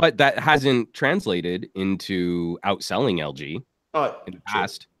 But that hasn't translated into outselling LG in the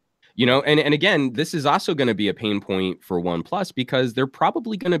past. And again, this is also going to be a pain point for OnePlus because they're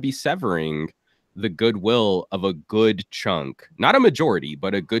probably going to be severing the goodwill of a good chunk, not a majority,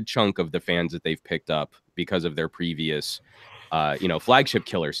 but a good chunk of the fans that they've picked up because of their previous, flagship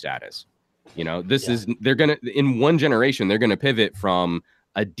killer status. They're going to, in one generation, they're going to pivot from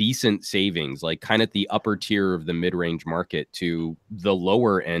a decent savings, like kind of the upper tier of the mid-range market, to the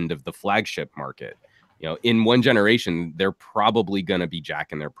lower end of the flagship market. In one generation, they're probably going to be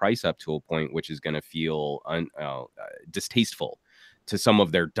jacking their price up to a point which is going to feel distasteful to some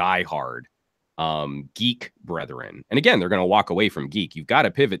of their diehard geek brethren. And again, they're going to walk away from geek. You've got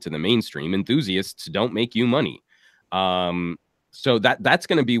to pivot to the mainstream. Enthusiasts don't make you money. So that's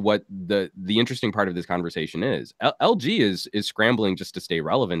going to be what the interesting part of this conversation is. LG is scrambling just to stay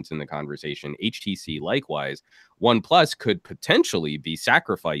relevant in the conversation. HTC likewise. OnePlus could potentially be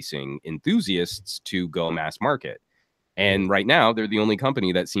sacrificing enthusiasts to go mass market. And right now, they're the only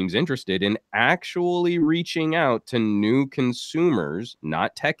company that seems interested in actually reaching out to new consumers,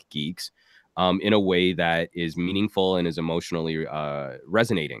 not tech geeks, in a way that is meaningful and is emotionally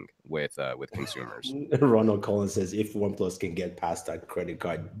resonating with consumers. Ronald Collins says, if OnePlus can get past that credit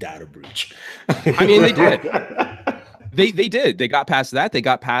card data breach. I mean, they did. They did. They got past that. They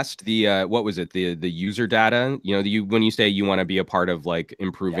got past the what was it? The user data. When you say you want to be a part of like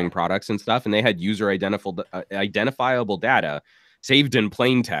improving products and stuff, and they had user identifiable data saved in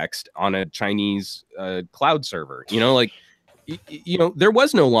plain text on a Chinese cloud server. There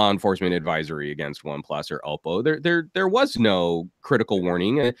was no law enforcement advisory against OnePlus or Oppo. There was no critical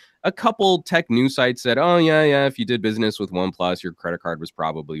warning. A couple tech news sites said, "Oh yeah, if you did business with OnePlus, your credit card was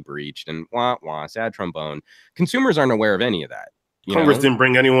probably breached." And sad trombone. Consumers aren't aware of any of that. Congress didn't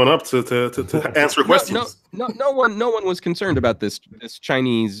bring anyone up to answer questions. No one was concerned about this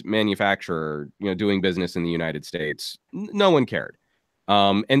Chinese manufacturer, doing business in the United States. No one cared.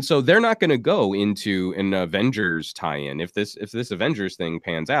 And so they're not going to go into an Avengers tie-in. If this Avengers thing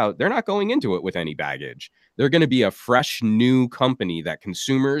pans out, they're not going into it with any baggage. They're going to be a fresh new company that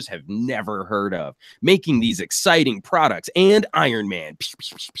consumers have never heard of, making these exciting products. And Iron Man,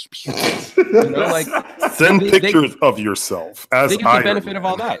 send pictures of yourself as they get Iron the benefit Man. of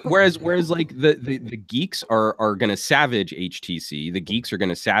all that. Whereas like the geeks are going to savage HTC. The geeks are going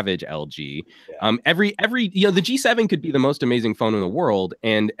to savage LG. Yeah. Every the G7 could be the most amazing phone in the world,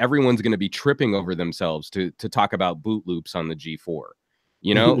 and everyone's going to be tripping over themselves to talk about boot loops on the G4.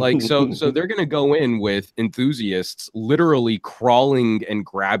 So they're going to go in with enthusiasts literally crawling and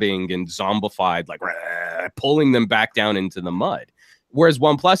grabbing and zombified, like pulling them back down into the mud. Whereas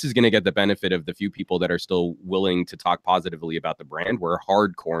OnePlus is going to get the benefit of the few people that are still willing to talk positively about the brand, were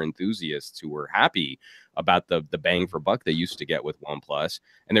hardcore enthusiasts who were happy about the bang for buck they used to get with OnePlus,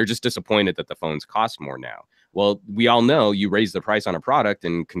 and they're just disappointed that the phones cost more now. Well, we all know you raise the price on a product,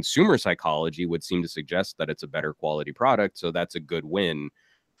 and consumer psychology would seem to suggest that it's a better quality product, so that's a good win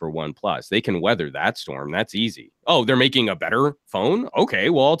for OnePlus. They can weather that storm. That's easy. Oh, they're making a better phone? Okay,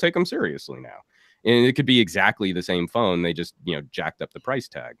 well, I'll take them seriously now. And it could be exactly the same phone. They just, jacked up the price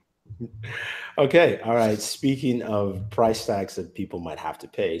tag. Okay. All right. Speaking of price tags that people might have to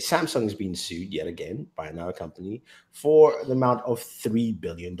pay, Samsung is being sued yet again by another company for the amount of $3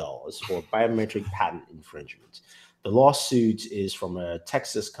 billion for biometric patent infringement. The lawsuit is from a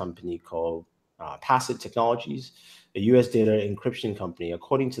Texas company called Passive Technologies, a U.S. data encryption company.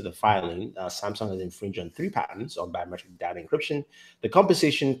 According to the filing, Samsung has infringed on 3 patents on biometric data encryption. The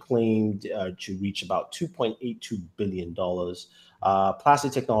compensation claimed to reach about $2.82 billion.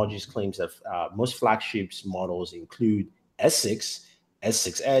 Passive Technologies claims that most flagships models include S6,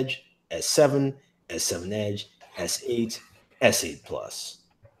 S6 Edge, S7, S7 Edge, S8, S8 Plus.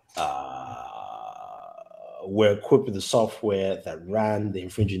 Were equipped with the software that ran the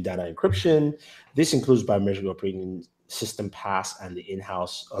infringing data encryption. This includes biometric operating system PASS and the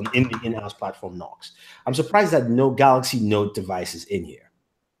in-house platform Knox. I'm surprised that no Galaxy Note devices in here.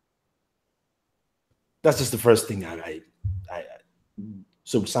 That's just the first thing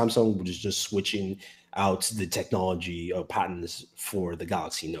so Samsung was just switching out the technology or patents for the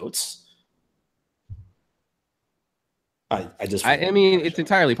Galaxy Notes. I mean, it's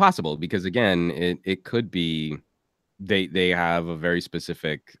entirely possible because again, it could be they have a very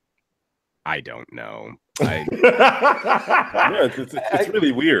specific. I don't know. Yeah, it's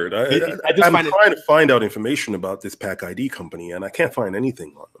really weird. I'm trying to find out information about this Pack ID company, and I can't find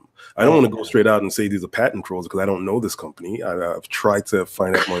anything on them. I don't want to go straight out and say these are patent trolls because I don't know this company. I've tried to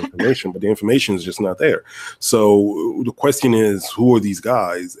find out more information, but the information is just not there. So the question is, who are these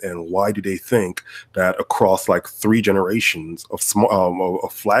guys, and why do they think that across like 3 generations of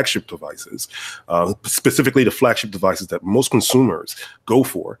of flagship devices, specifically the flagship devices that most consumers go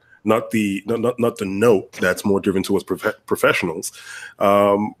for, not the Note that's more driven towards professionals.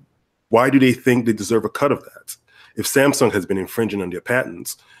 Why do they think they deserve a cut of that? If Samsung has been infringing on their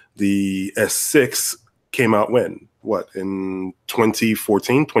patents, the S6 came out when? What, in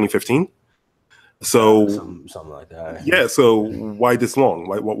 2014, 2015? So something like that. Yeah. So why this long?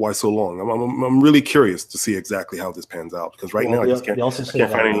 Why so long? I'm really curious to see exactly how this pans out because right now I just can't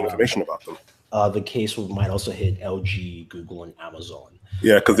find any information about them. The case might also hit LG, Google, and Amazon.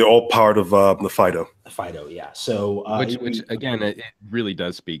 Yeah, because they're all part of the FIDO. FIDO, yeah. So which again, it really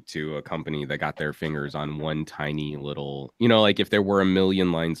does speak to a company that got their fingers on one tiny little, like if there were 1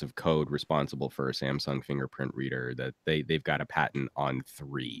 million lines of code responsible for a Samsung fingerprint reader, that they've got a patent on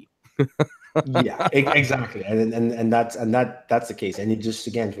 3. Yeah, exactly, and that's the case. And it just,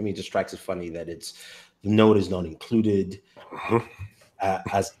 again, for me, just strikes it funny that the Note is not included.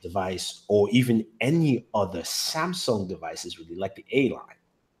 As a device, or even any other Samsung devices, really, like the A line,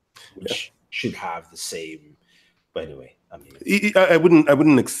 which should have the same. But anyway, I mean, I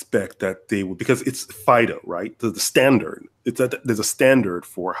wouldn't expect that they would, because it's FIDO, right? The standard. There's a standard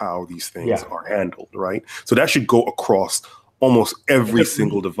for how these things are handled, right? So that should go across almost every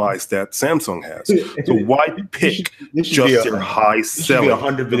single device that Samsung has. So why pick just their high-selling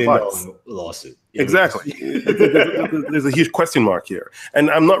 $100 billion lawsuit? Exactly. There's a huge question mark here, and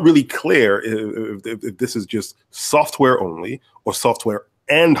I'm not really clear if this is just software only or software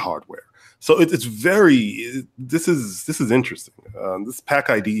and hardware. So it's very. This is interesting. This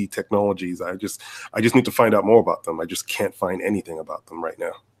Pack ID technologies. I just need to find out more about them. I just can't find anything about them right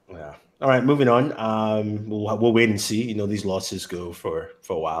now. Yeah. All right, moving on. We'll wait and see. These lawsuits go for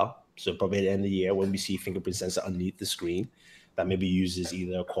a while. So probably at the end of the year when we see fingerprint sensor underneath the screen, that maybe uses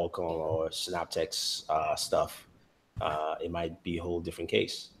either Qualcomm or Synaptics stuff, it might be a whole different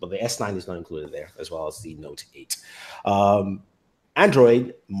case. But the S9 is not included there, as well as the Note 8.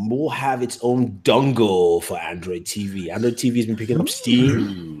 Android will have its own dongle for Android TV. Android TV has been picking up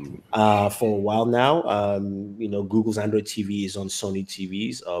steam for a while now. Google's Android TV is on Sony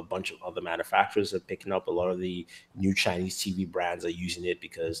TVs. A bunch of other manufacturers are picking up. A lot of the new Chinese TV brands are using it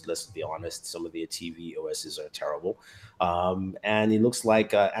because, let's be honest, some of their TV OSs are terrible. And it looks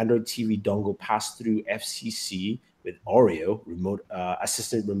like Android TV dongle passed through FCC with Oreo, remote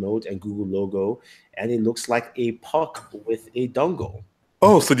assistant remote, and Google logo, and it looks like a puck with a dongle.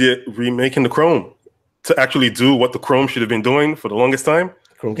 Oh, so they're remaking the Chrome to actually do what the Chrome should have been doing for the longest time?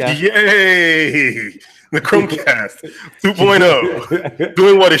 Chromecast? Yay! The Chromecast 2.0,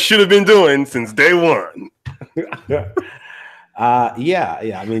 doing what it should have been doing since day one. Yeah.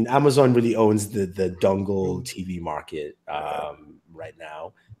 I mean, Amazon really owns the dongle TV market right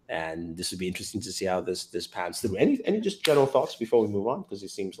now. And this would be interesting to see how this pans through. Any just general thoughts before we move on? Because it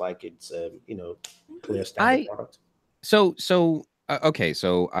seems like it's clear standard product. Okay,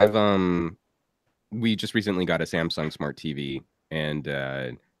 so I've we just recently got a Samsung Smart TV, and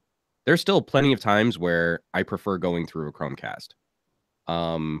there's still plenty of times where I prefer going through a Chromecast.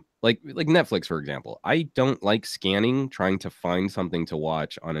 Like Netflix, for example. I don't like scanning, trying to find something to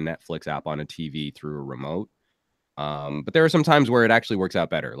watch on a Netflix app on a TV through a remote. But there are some times where it actually works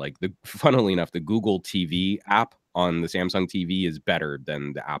out better. Like funnily enough, the Google TV app on the Samsung TV is better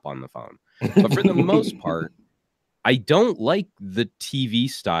than the app on the phone. But for the most part, I don't like the TV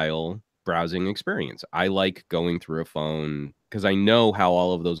style browsing experience. I like going through a phone because I know how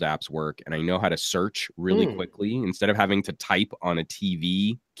all of those apps work, and I know how to search really quickly instead of having to type on a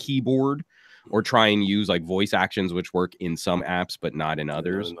TV keyboard or try and use like voice actions, which work in some apps but not in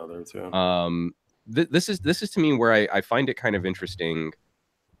others. This is to me where I find it kind of interesting.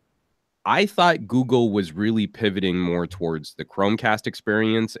 I thought Google was really pivoting more towards the Chromecast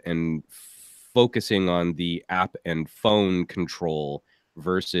experience and focusing on the app and phone control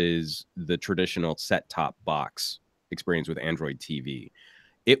versus the traditional set-top box experience with Android TV.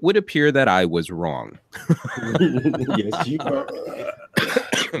 It would appear that I was wrong. Yes, you are.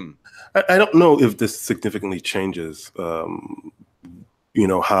 I don't know if this significantly changes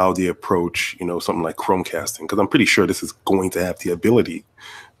how they approach, something like Chromecasting, because I'm pretty sure this is going to have the ability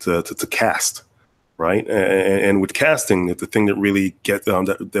to cast, right? And with casting, the thing that really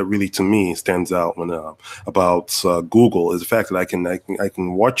that really to me stands out when about Google is the fact that I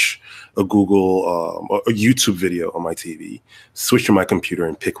can watch a Google a YouTube video on my TV, switch to my computer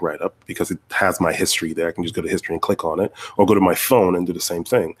and pick right up because it has my history there. I can just go to history and click on it, or go to my phone and do the same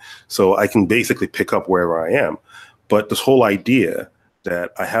thing. So I can basically pick up wherever I am. But this whole idea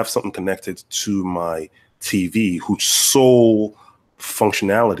that I have something connected to my TV whose sole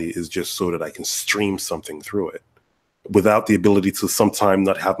functionality is just so that I can stream something through it without the ability to sometime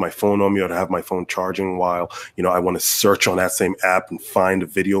not have my phone on me or to have my phone charging while, I want to search on that same app and find a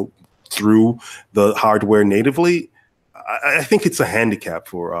video through the hardware natively. I think it's a handicap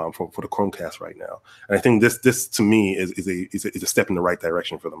for the Chromecast right now, and I think this to me is a step in the right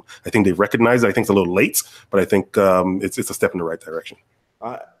direction for them. I think they've recognized it. I think it's a little late, but I think it's a step in the right direction.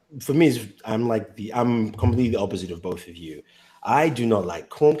 For me, I'm completely the opposite of both of you. I do not like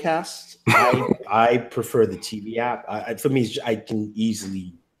Chromecast. I prefer the TV app. For me, I can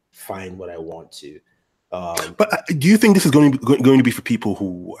easily find what I want to. But do you think this is going to be for people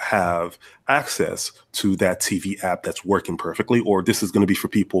who have access to that TV app that's working perfectly, or this is going to be for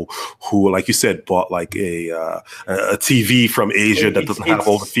people who, like you said, bought like a TV from Asia that doesn't have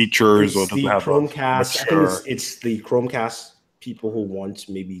all the features or doesn't have Chromecast? I think it's the Chromecast people who want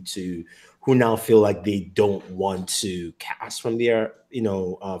who now feel like they don't want to cast from their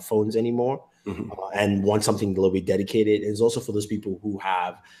phones anymore, and want something a little bit dedicated. It's also for those people who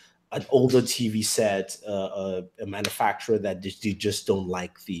have an older TV set, a manufacturer that they just don't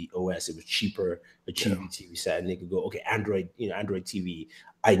like the OS. It was cheaper, a cheaper TV set, and they could go, okay, Android TV.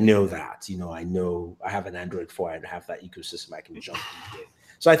 I know that, I know I have an Android 4 and have that ecosystem I can jump into.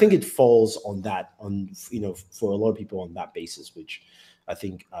 So I think it falls on that, for a lot of people on that basis, which I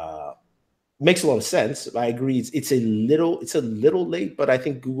think makes a lot of sense. I agree. It's a little late, but I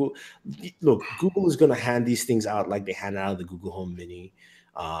think Google is going to hand these things out like they hand out the Google Home Mini.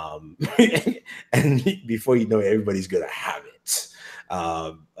 And before you know it, everybody's gonna have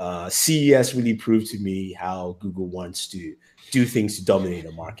it. CES really proved to me how Google wants to do things to dominate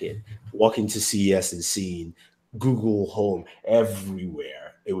the market. Walking to CES and seeing Google Home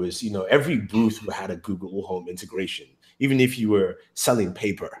everywhere. It was, every booth had a Google Home integration, even if you were selling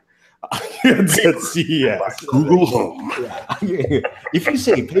paper. at CES. Google Home. Yeah. If you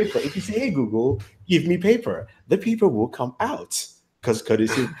say paper, if you say, hey Google, give me paper, the paper will come out because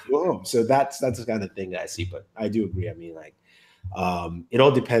courtesy of Google Home. So that's the kind of thing that I see. But I do agree. I mean, like, it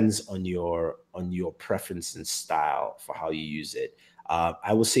all depends on your preference and style for how you use it.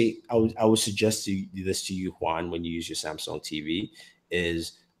 I will say I would suggest this to you, Juan, when you use your Samsung TV,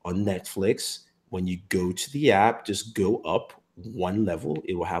 is on Netflix. When you go to the app, just go up one level.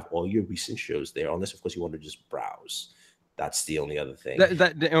 It will have all your recent shows there, unless of course you want to just browse. That's the only other thing.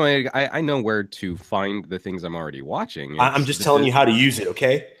 I know where to find the things I'm already watching. I'm just telling you how to use it,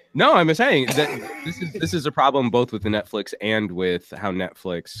 okay? No, I'm saying that this is a problem both with the Netflix and with how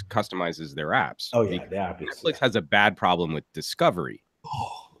Netflix customizes their apps. Oh yeah, the app is, Netflix has a bad problem with discovery.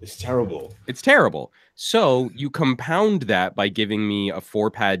 Oh, it's terrible. It's terrible. So you compound that by giving me a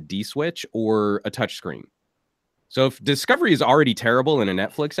 4-pad D switch or a touchscreen. So if discovery is already terrible in a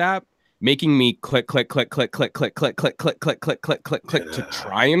Netflix app, making me click, click, click, click, click, click, click, click, click, click, click, click, click, click to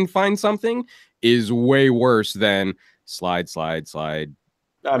try and find something is way worse than slide, slide, slide.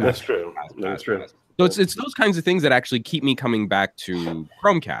 That's true. That's true. So it's those kinds of things that actually keep me coming back to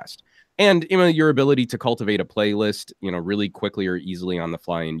Chromecast. And your ability to cultivate a playlist, really quickly or easily on the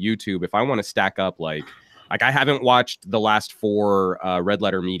fly in YouTube. If I want to stack up, like I haven't watched the last 4 Red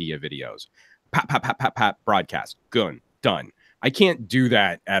Letter Media videos. Pap, pap, pap, pap, pap, broadcast. Good. Done. I can't do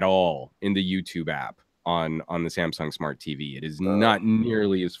that at all in the YouTube app on the Samsung Smart TV. It is not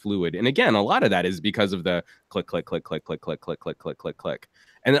nearly as fluid. And again, a lot of that is because of the click, click, click, click, click, click, click, click, click, click, click.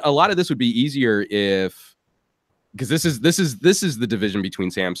 And a lot of this would be easier because this is the division between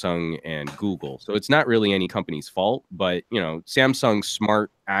Samsung and Google. So it's not really any company's fault, but Samsung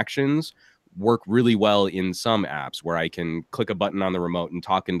Smart Actions work really well in some apps where I can click a button on the remote and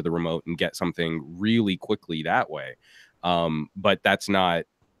talk into the remote and get something really quickly that way. But that's not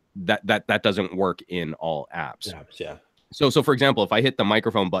that doesn't work in all apps. Yeah. So for example, if I hit the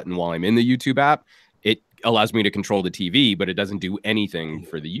microphone button while I'm in the YouTube app, it allows me to control the TV, but it doesn't do anything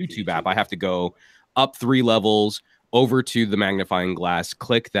for the YouTube app. I have to go up 3 levels over to the magnifying glass,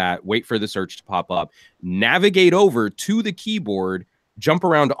 click that, wait for the search to pop up, navigate over to the keyboard, jump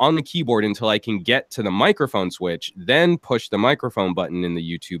around on the keyboard until I can get to the microphone switch, then push the microphone button in the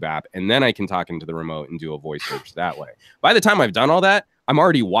YouTube app, and then I can talk into the remote and do a voice search that way. By the time I've done all that, I'm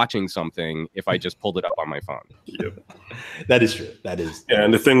already watching something if I just pulled it up on my phone. Yep. That is true. That is. Yeah,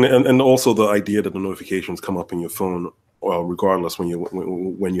 and the thing, and also the idea that the notifications come up in your phone, regardless when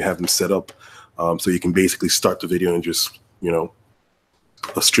you have them set up, so you can basically start the video and just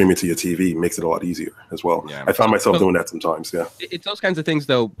stream it to your TV, makes it a lot easier as well. Yeah. I find myself doing that sometimes. Yeah, it's those kinds of things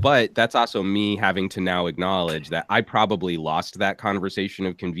though, but that's also me having to now acknowledge that I probably lost that conversation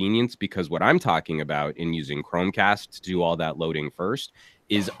of convenience, because what I'm talking about in using Chromecast to do all that loading first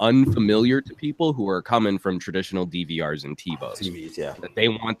is unfamiliar to people who are coming from traditional DVRs and TiVos. TVs, yeah. That they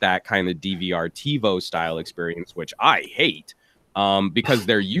want that kind of DVR TiVo style experience, which I hate, because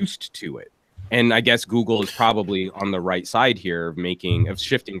they're used to it. And I guess Google is probably on the right side here of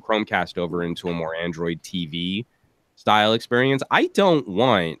shifting Chromecast over into a more Android TV style experience. I don't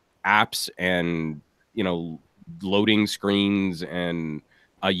want apps and, loading screens and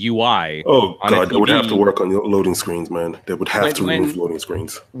a UI. Oh God, they would have to work on loading screens, man. They would have to remove loading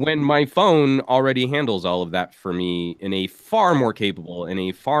screens. When my phone already handles all of that for me in a far more capable, in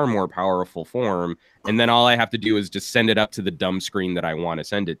a far more powerful form, and then all I have to do is just send it up to the dumb screen that I want to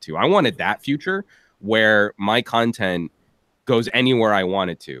send it to. I wanted that future where my content goes anywhere I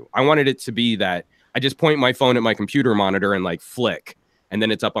want it to. I wanted it to be that I just point my phone at my computer monitor and flick, and then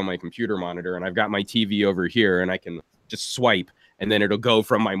it's up on my computer monitor, and I've got my TV over here, and I can just swipe, and then it'll go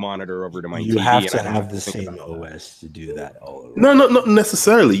from my monitor over to my TV. You have to have the same OS to do that all over. No, not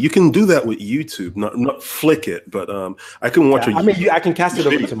necessarily. You can do that with YouTube, not flick it, but I can watch. I can cast it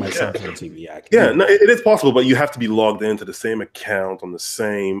over to my Samsung TV. No, it is possible, but you have to be logged into the same account on the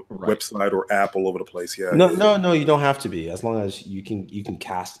same website or app all over the place. Yeah. No, you don't have to be. As long as you can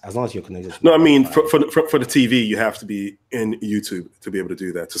cast, as long as you're connected. No, I mean for the TV, you have to be in YouTube to be able to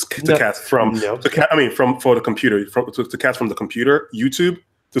do that. To cast from for the computer, to cast from the computer. YouTube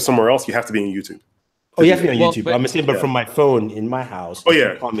to somewhere else, you have to be in YouTube. Oh, you have to be on YouTube. I'm saying, but from my phone in my house,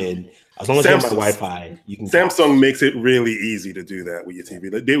 come in. As long as you have my Wi-Fi, you can. Samsung makes it really easy to do that with your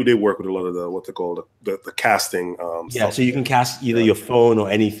TV. They work with a lot of the casting. Stuff. So you can cast either your phone or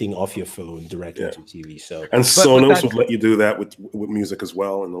anything off your phone directly to TV. So Sonos will let you do that with music as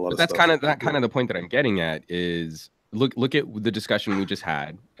well, and a lot of that's stuff. kind of the point that I'm getting at is. Look at the discussion we just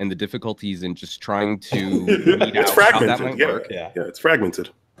had and the difficulties in just trying to weed it's out fragmented. How that might work. Yeah, it's fragmented.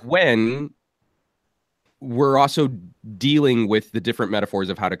 When we're also dealing with the different metaphors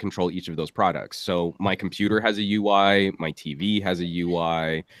of how to control each of those products. So my computer has a UI, my TV has a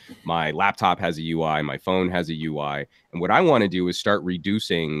UI, my laptop has a UI, my phone has a UI. And what I want to do is start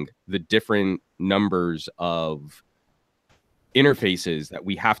reducing the different numbers of interfaces that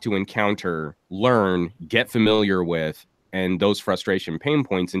we have to encounter, learn, get familiar with, and those frustration pain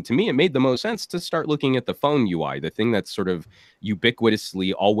points. And to me, it made the most sense to start looking at the phone UI, the thing that's sort of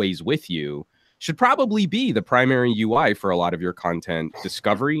ubiquitously always with you, should probably be the primary UI for a lot of your content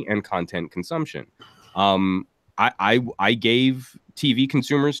discovery and content consumption. I gave TV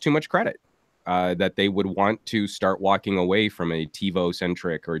consumers too much credit, that they would want to start walking away from a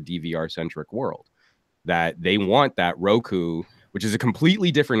TiVo-centric or DVR-centric world, that they want that Roku, which is a completely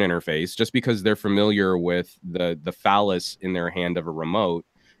different interface, just because they're familiar with the phallus in their hand of a remote.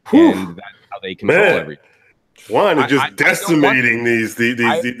 Whew. And that's how they control everything. One is just decimating these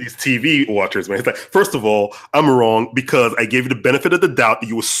TV watchers, man. It's like, first of all, I'm wrong because I gave you the benefit of the doubt that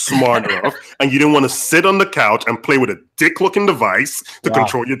you were smart enough and you didn't want to sit on the couch and play with a dick-looking device to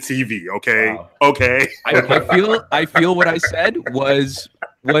control your TV. Okay, okay. I feel what I said was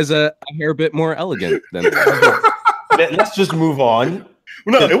a hair bit more elegant than that. Let's just move on.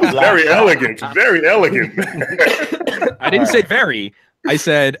 No, it was very elegant. Very elegant. I didn't say very. I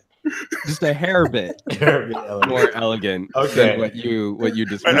said just a hair bit more elegant than what you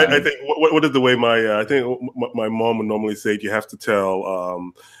described. I think what is the way I think my mom would normally say, you have to tell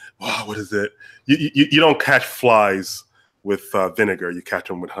what is it? You don't catch flies with vinegar, you catch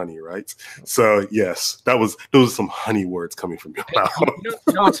them with honey, right? So yes, those are some honey words coming from your mouth. You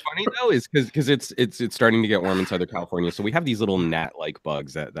know what's funny though is because it's starting to get warm in Southern California, so we have these little gnat-like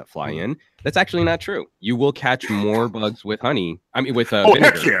bugs that fly in. That's actually not true. You will catch more bugs with honey. I mean, with vinegar.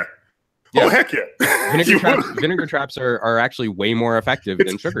 Heck yeah. Yeah. Oh heck yeah! Vinegar traps are actually way more effective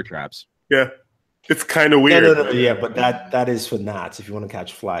than sugar traps. Yeah. It's kind of weird. No, yeah, but that is for gnats. If you want to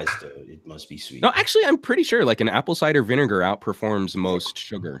catch flies, though, it must be sweet. No, actually, I'm pretty sure like an apple cider vinegar outperforms most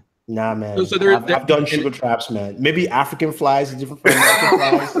sugar. Nah, man. So I've done sugar traps, man. Maybe African flies are different from American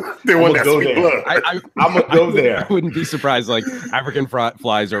flies. They want that sweet blood. I'm gonna go there. I wouldn't be surprised. Like African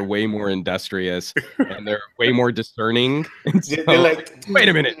flies are way more industrious and they're way more discerning. So, they're like, wait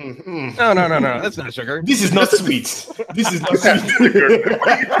a minute. No, that's not sugar. This is not sweet. This is not sweet. Vinegar. What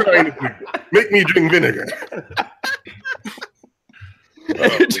are you trying to do? Make me drink vinegar.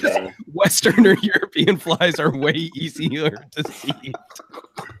 Western or European flies are way easier to see.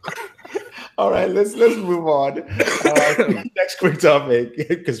 All right, let's move on. Next quick topic,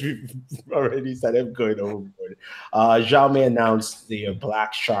 because we've already started going overboard. Xiaomi announced their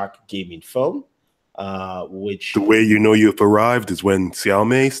Black Shark gaming phone, which... The way you know you've arrived is when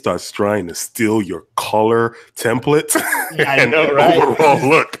Xiaomi starts trying to steal your color template. Yeah, I know, right? Overall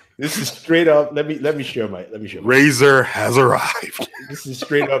look. This is straight up. Let me share my. Razer has arrived. This is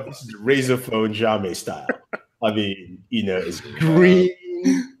straight up. This is Razer phone Xiaomi style. I mean, it's green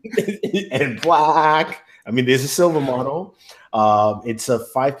and black. I mean, there's a silver model. It's a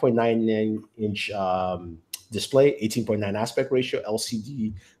 5.99-inch display, 18.9 aspect ratio,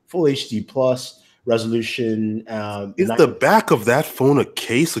 LCD, full HD plus resolution. Is the back of that phone a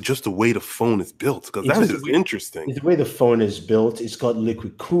case or just the way the phone is built? Because that is interesting. It's the way the phone is built. It's got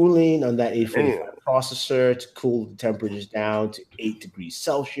liquid cooling on that A45 processor to cool the temperatures down to 8 degrees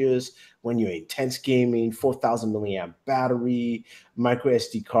Celsius when you're intense gaming. 4,000 milliamp battery, micro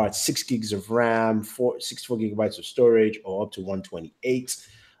SD card, 6 gigs of RAM, 64 gigabytes of storage, or up to 128.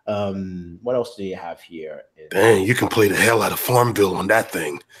 What else do you have here? Dang, you can play the hell out of Farmville on that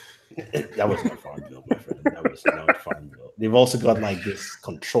thing. That was not Farmville, my friend. That was not Farmville. They've also got like this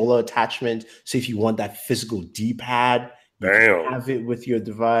controller attachment. So if you want that physical D-pad, you can have it with your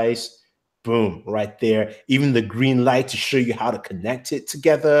device. Boom, right there. Even the green light to show you how to connect it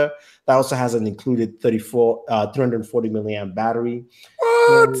together. That also has an included 340 milliamp battery.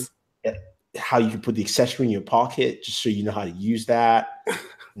 What? How you can put the accessory in your pocket, just so you know how to use that.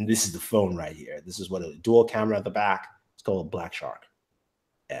 And this is the phone right here. This is what a dual camera at the back. It's called a Black Shark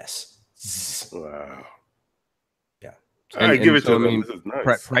S. Wow. Yeah. I give it to them. This is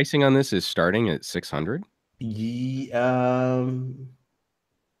nice. Pricing on this is starting at $600.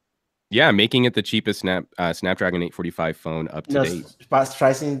 Yeah, making it the cheapest Snapdragon 845 phone up to date.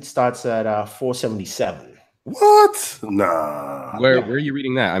 Pricing starts at $477. What? Nah. Where are you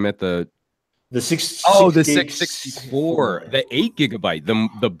reading that? I'm at the 664. The 8 gigabyte.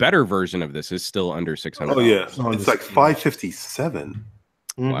 The better version of this is still under $600. Oh yeah, it's like $557.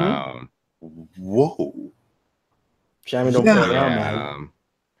 Mm-hmm. Wow. Whoa. Xiaomi don't play around, man.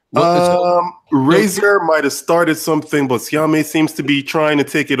 Razer might have started something, but Xiaomi seems to be trying to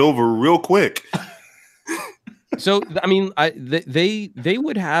take it over real quick. So I mean, they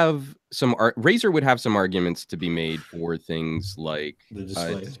would have some Razer would have some arguments to be made for things like The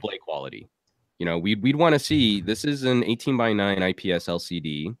display. display quality. You know, we'd want to see, this is an 18:9 IPS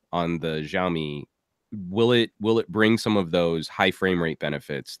LCD on the Xiaomi. Will it bring some of those high frame rate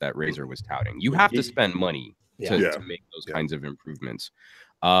benefits that Razer was touting? You have to spend money Yeah. to make those kinds of improvements.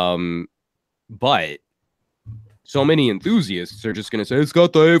 But so many enthusiasts are just going to say, it's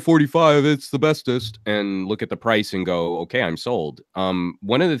got the A45, it's the bestest, and look at the price and go, okay, I'm sold.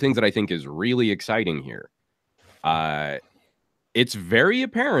 One of the things that I think is really exciting here, it's very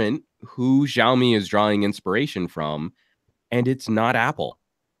apparent who Xiaomi is drawing inspiration from, and it's not Apple.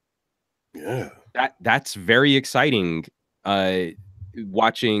 Yeah. That's very exciting.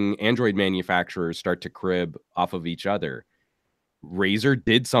 Watching Android manufacturers start to crib off of each other. Razer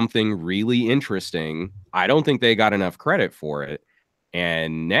did something really interesting. I don't think they got enough credit for it.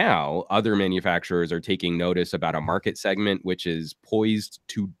 And now other manufacturers are taking notice about a market segment which is poised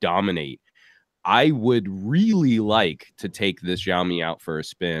to dominate. I would really like to take this Xiaomi out for a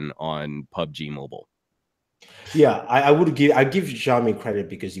spin on PUBG Mobile. Yeah, I'd give Xiaomi credit,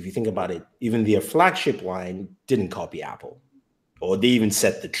 because if you think about it, even their flagship line didn't copy Apple, or they even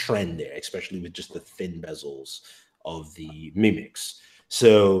set the trend there, especially with just the thin bezels of the mimics.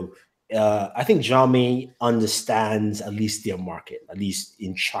 So I think Xiaomi understands at least their market, at least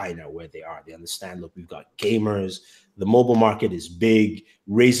in China where they are. They understand, look, we've got gamers, the mobile market is big.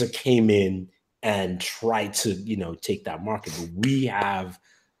 Razer came in and tried to, take that market, but we have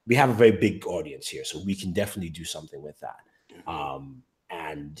a very big audience here, so we can definitely do something with that.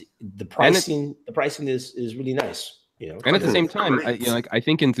 And the pricing is really nice. And at the same time, I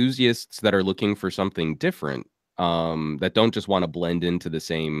think enthusiasts that are looking for something different, that don't just want to blend into the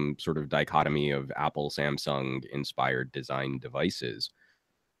same sort of dichotomy of Apple, Samsung inspired design devices,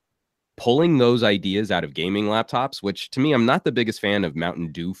 pulling those ideas out of gaming laptops, which to me, I'm not the biggest fan of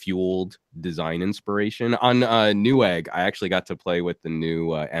Mountain Dew fueled design inspiration. On Newegg, I actually got to play with the new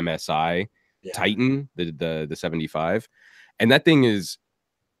MSI Titan, the 75, and that thing is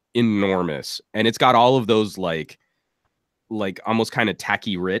enormous, and it's got all of those like almost kind of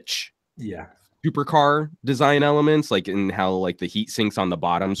tacky rich supercar design elements, like in how like the heat sinks on the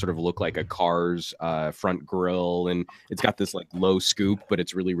bottom sort of look like a car's front grille, and it's got this like low scoop, but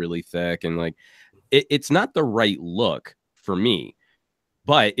it's really, really thick, and like it's not the right look for me,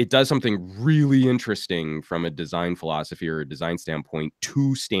 but it does something really interesting from a design philosophy or a design standpoint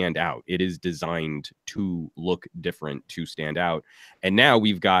to stand out. It is designed to look different, to stand out. And now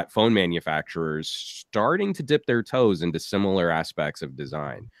we've got phone manufacturers starting to dip their toes into similar aspects of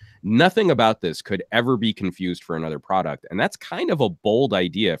design. Nothing about this could ever be confused for another product. And that's kind of a bold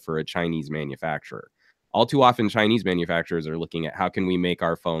idea for a Chinese manufacturer. All too often, Chinese manufacturers are looking at how can we make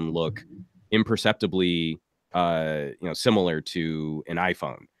our phone look imperceptibly similar to an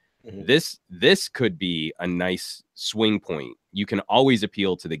iPhone. This could be a nice swing point. You can always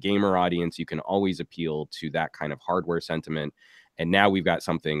appeal to the gamer audience. You can always appeal to that kind of hardware sentiment. And now we've got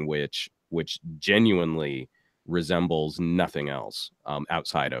something which genuinely resembles nothing else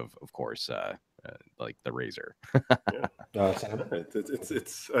outside of course, like the Razer.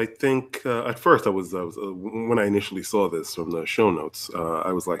 It's. I think at first I was when I initially saw this from the show notes,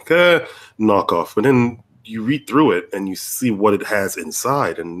 I was like, knockoff. But then you read through it and you see what it has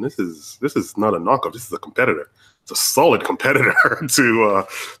inside, and this is not a knockoff. This is a competitor. It's a solid competitor to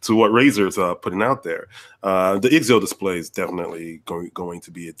what Razer's putting out there. The Ixo display is definitely going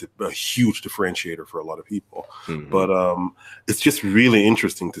to be a huge differentiator for a lot of people. But it's just really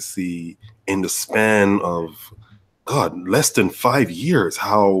interesting to see in the span of less than 5 years,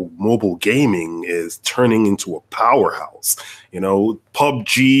 how mobile gaming is turning into a powerhouse.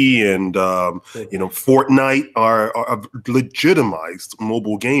 PUBG and Fortnite are legitimized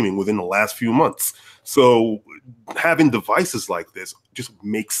mobile gaming within the last few months. So having devices like this just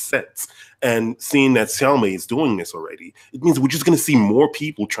makes sense. And seeing that Xiaomi is doing this already, it means we're just going to see more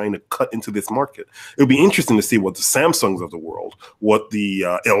people trying to cut into this market. It'll be interesting to see what the Samsungs of the world, what the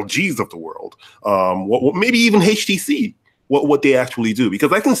LGs of the world, what maybe even HTC, what they actually do.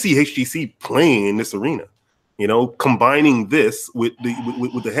 Because I can see HTC playing in this arena, combining this with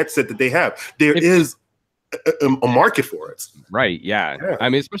the headset that they have. There is a market for it. Right. Yeah. I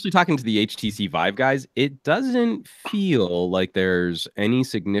mean, especially talking to the HTC Vive guys, it doesn't feel like there's any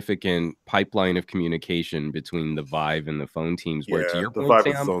significant pipeline of communication between the Vive and the phone teams, where to your point, Vive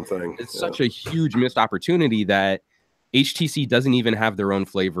Sam, is its own thing. It's such a huge missed opportunity that HTC doesn't even have their own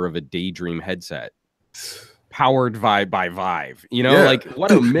flavor of a Daydream headset. powered by Vive. You know, like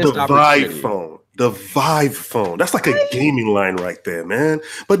what a missed the opportunity. Vive phone. The Vive phone. That's like a gaming line right there, man.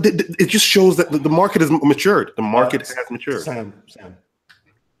 But it just shows that the market has matured. The market has matured. Sam.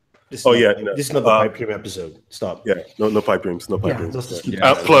 This is not the pipe dream episode. Stop. Yeah, no pipe dreams. No pipe dreams.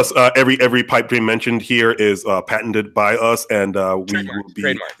 Plus, every pipe dream mentioned here is patented by us, and we would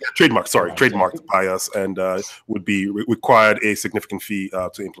be trademarked by us, and would be required a significant fee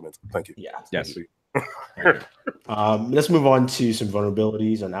to implement. Thank you. Yeah. Yes. Let's move on to some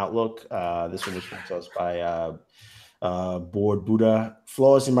vulnerabilities on Outlook. This one was brought to us by Board Buddha.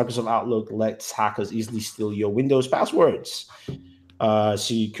 Flaws in Microsoft Outlook lets hackers easily steal your Windows passwords.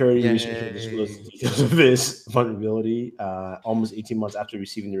 Security researchers disclosed the details of this vulnerability almost 18 months after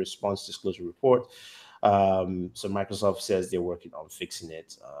receiving the response disclosure report. So Microsoft says they're working on fixing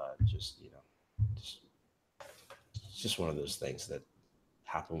it. Just one of those things that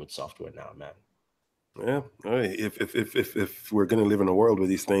happen with software now, man. Yeah, if we're going to live in a world where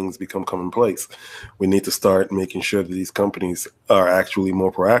these things become commonplace, we need to start making sure that these companies are actually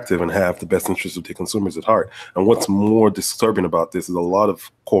more proactive and have the best interests of their consumers at heart. And what's more disturbing about this is a lot of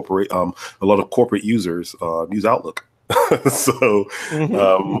corporate users use Outlook. So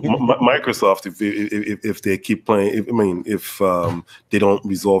Microsoft, if they keep playing, if they don't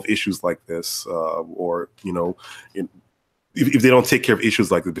resolve issues like this, or if they don't take care of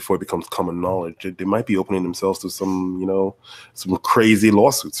issues like this before it becomes common knowledge, they might be opening themselves to some crazy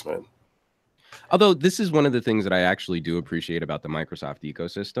lawsuits, man. Although this is one of the things that I actually do appreciate about the Microsoft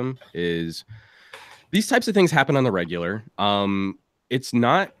ecosystem is these types of things happen on the regular. It's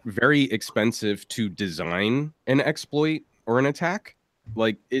not very expensive to design an exploit or an attack.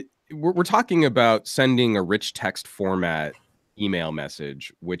 Like we're talking about sending a rich text format email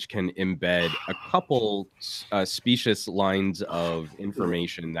message, which can embed a couple specious lines of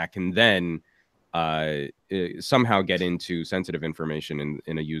information that can then somehow get into sensitive information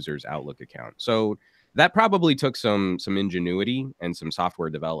in a user's Outlook account. So that probably took some ingenuity and some software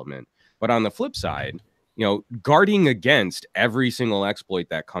development. But on the flip side, guarding against every single exploit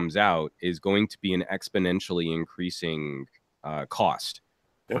that comes out is going to be an exponentially increasing cost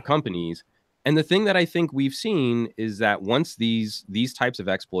for companies. And the thing that I think we've seen is that once these types of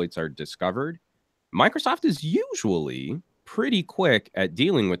exploits are discovered, Microsoft is usually pretty quick at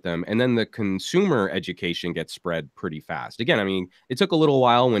dealing with them. And then the consumer education gets spread pretty fast. Again, it took a little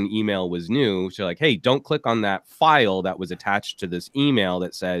while when email was new to like, hey, don't click on that file that was attached to this email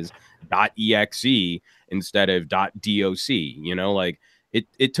that says .exe instead of .doc.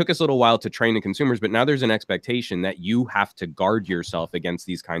 It took us a little while to train the consumers, but now there's an expectation that you have to guard yourself against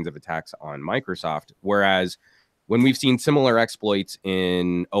these kinds of attacks on Microsoft. Whereas when we've seen similar exploits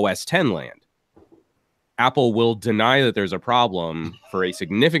in OS X land, Apple will deny that there's a problem for a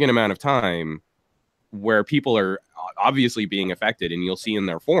significant amount of time where people are obviously being affected. And you'll see in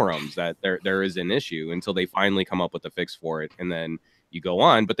their forums that there is an issue until they finally come up with a fix for it. And then you go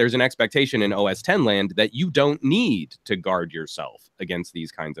on, but there's an expectation in OS X land that you don't need to guard yourself against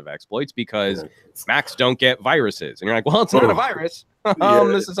these kinds of exploits because Macs don't get viruses. And you're like, well, it's not a virus.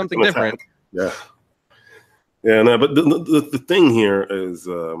 This is something different. Yeah. Yeah, no, but the thing here is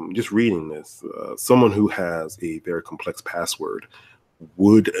just reading this, someone who has a very complex password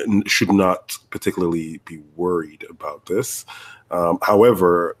should not particularly be worried about this.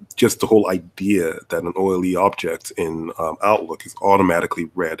 However, just the whole idea that an OLE object in Outlook is automatically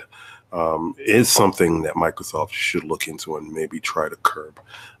read is something that Microsoft should look into and maybe try to curb.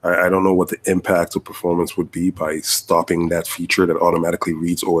 I don't know what the impact of performance would be by stopping that feature that automatically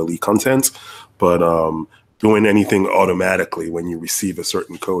reads OLE content, but doing anything automatically when you receive a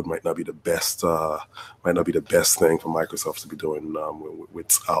certain code might not be the best thing for Microsoft to be doing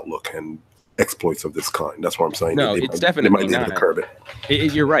with Outlook and exploits of this kind. That's what I'm saying. No, it's definitely not. To curb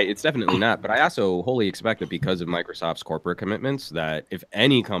it. You're right. It's definitely not. But I also wholly expect that because of Microsoft's corporate commitments, that if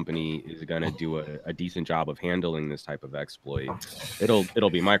any company is going to do a decent job of handling this type of exploit, it'll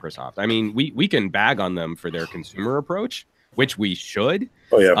be Microsoft. We can bag on them for their consumer approach, which we should.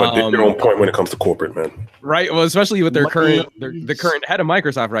 Oh yeah, but they're on point when it comes to corporate, man. Right. Well, especially with the current head of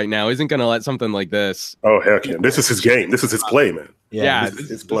Microsoft right now isn't going to let something like this. Oh heck yeah! This is his game. This is his play, man. Yeah,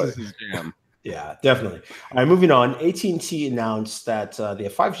 this is his jam. Yeah, definitely. All right, moving on. AT&T announced that their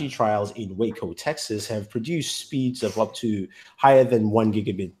 5G trials in Waco, Texas, have produced speeds of up to higher than 1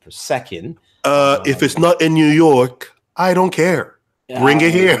 gigabit per second. If it's not in New York, I don't care. Bring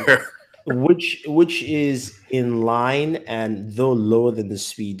it here. Which is in line and though lower than the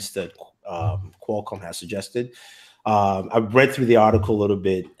speeds that Qualcomm has suggested. I've read through the article a little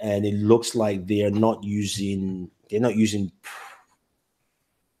bit, and it looks like they're not using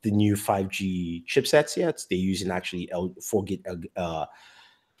the new 5G chipsets yet. They're using actually 4G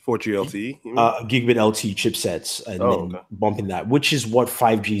LTE, you mean? gigabit LTE chipsets, and then bumping that, which is what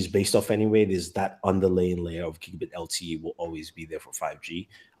 5G is based off anyway. Is that underlying layer of gigabit LTE will always be there for 5G.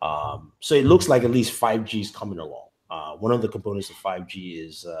 So it looks like at least 5G is coming along. One of the components of 5G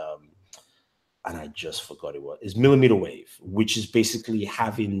is, and I just forgot is millimeter wave, which is basically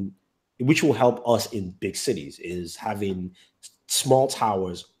which will help us in big cities, is having small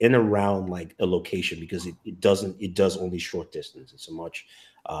towers in around like a location, because it does only short distance. It's a much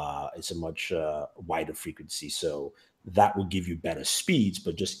wider frequency, so that will give you better speeds,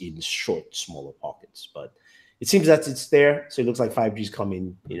 but just in short, smaller pockets. But it seems that it's there, so it looks like 5G is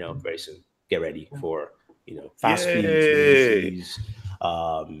coming, very soon. Get ready for fast speeds.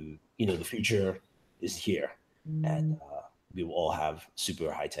 The future is here, and we will all have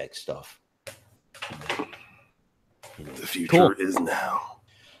super high tech stuff. The future is now.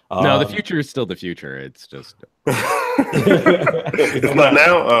 No, the future is still the future. It's just it's not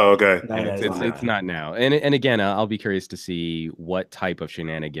now. Oh, okay. It's not now. And again, I'll be curious to see what type of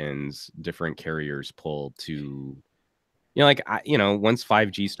shenanigans different carriers pull to, once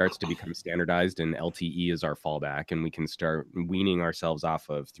 5G starts to become standardized and LTE is our fallback, and we can start weaning ourselves off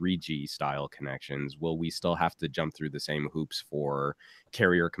of 3G style connections. Will we still have to jump through the same hoops for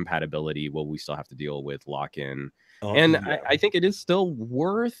carrier compatibility? Will we still have to deal with lock-in? I think it is still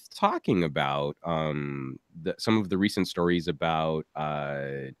worth talking about some of the recent stories about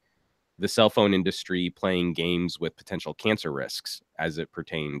the cell phone industry playing games with potential cancer risks as it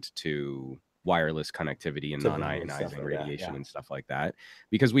pertained to wireless connectivity and non-ionizing radiation and stuff like that,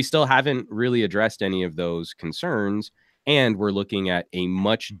 because we still haven't really addressed any of those concerns, and we're looking at a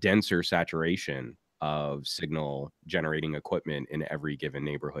much denser saturation of signal generating equipment in every given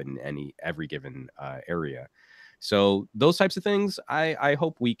neighborhood in every given area. So those types of things, I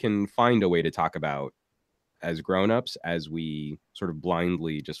hope we can find a way to talk about as grown-ups, as we sort of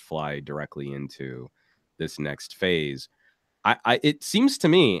blindly just fly directly into this next phase. It seems to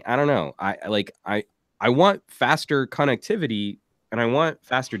me, I don't know, I want faster connectivity and I want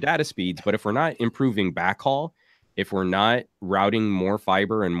faster data speeds, but if we're not improving backhaul, if we're not routing more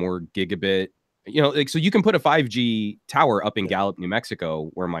fiber and more gigabit, so you can put a 5G tower up in Gallup, New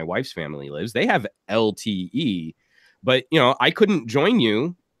Mexico, where my wife's family lives. They have LTE, but I couldn't join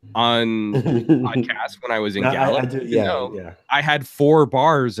you on podcast when I was in Gallup. I had 4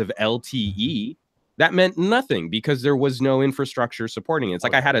 bars of LTE. That meant nothing because there was no infrastructure supporting it. It's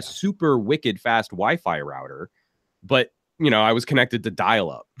like I had a super wicked fast Wi-Fi router, but I was connected to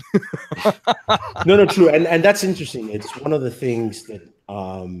dial-up. No, true, and that's interesting. It's one of the things that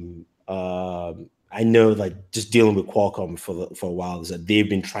I know, like just dealing with Qualcomm for a while, is that they've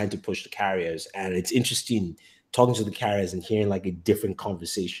been trying to push the carriers, and it's interesting talking to the carriers and hearing like a different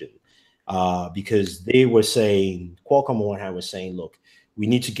conversation, because they were saying, Qualcomm on one hand was saying, look, we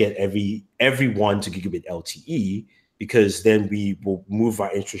need to get everyone to gigabit LTE, because then we will move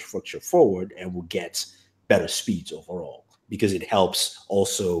our infrastructure forward and we'll get better speeds overall, because it helps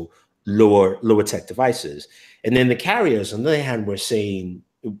also lower tech devices. And then the carriers on the other hand were saying,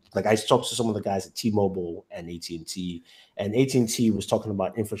 like I talked to some of the guys at T-Mobile and AT&T, and AT&T was talking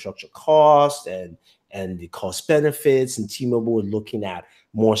about infrastructure cost and the cost benefits, and T-Mobile were looking at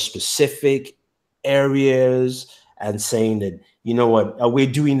more specific areas and saying that, we're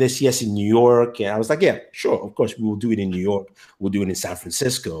doing this, yes, in New York. And I was like, yeah, sure, of course, we will do it in New York. We'll do it in San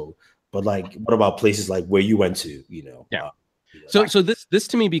Francisco. But like, what about places like where you went to, Yeah. So this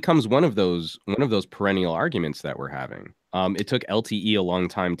to me becomes one of those perennial arguments that we're having. It took LTE a long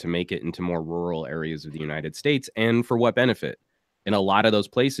time to make it into more rural areas of the United States. And for what benefit? In a lot of those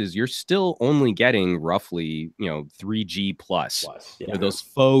places, you're still only getting roughly, 3G plus those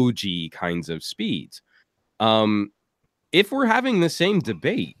faux G kinds of speeds. If we're having the same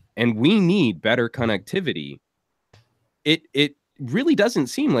debate and we need better connectivity, it really doesn't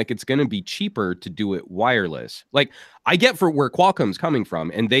seem like it's going to be cheaper to do it wireless. Like, I get for where Qualcomm's coming from,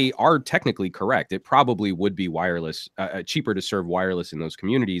 and they are technically correct. It probably would be wireless, cheaper to serve wireless in those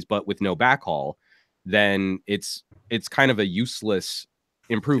communities, but with no backhaul, then it's kind of a useless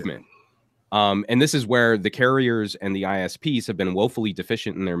improvement. And this is where the carriers and the ISPs have been woefully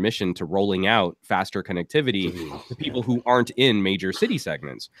deficient in their mission to rolling out faster connectivity to people who aren't in major city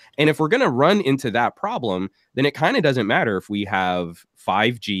segments. And if we're going to run into that problem, then it kind of doesn't matter if we have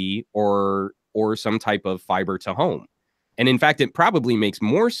 5G or some type of fiber to home. And in fact, it probably makes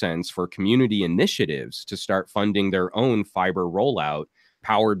more sense for community initiatives to start funding their own fiber rollout,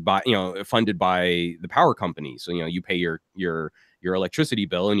 funded by the power company. So, you pay your electricity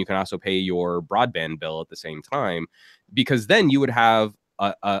bill, and you can also pay your broadband bill at the same time, because then you would have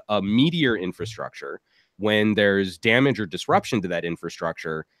a meteor infrastructure, when there's damage or disruption to that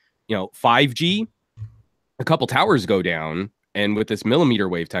infrastructure, 5G, a couple towers go down, and with this millimeter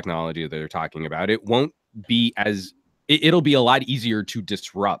wave technology that they're talking about, it won't be it'll be a lot easier to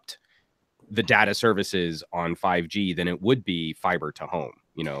disrupt the data services on 5G than it would be fiber to home,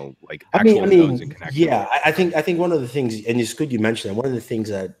 like actual nodes and connections. Yeah, I think one of the things, and it's good you mentioned that, one of the things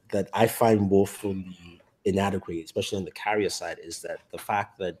that I find woefully inadequate, especially on the carrier side, is that the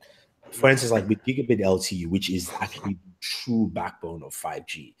fact that, for instance, like with gigabit LTE, which is actually the true backbone of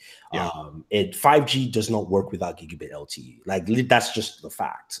 5G, 5G does not work without gigabit LTE. Like, that's just the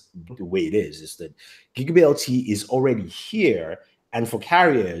fact. The way it is that gigabit LTE is already here. And for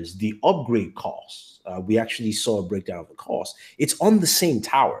carriers, the upgrade costs, we actually saw a breakdown of the cost. It's on the same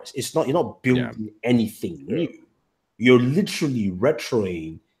towers. You're not building anything new. You're literally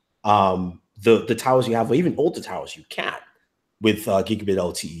retroing the towers you have, or even older towers you can, with gigabit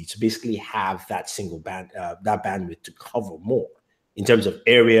LTE, to basically have that single band, that bandwidth to cover more in terms of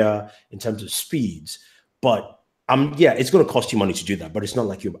area, in terms of speeds. But it's going to cost you money to do that, but it's not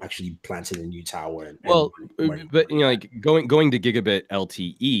like you're actually planting a new tower. But like going to gigabit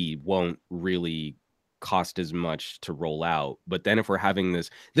LTE won't really cost as much to roll out. But then if we're having this,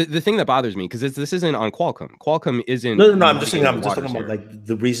 the thing that bothers me, because this isn't on Qualcomm. Qualcomm isn't. No. I'm just talking about like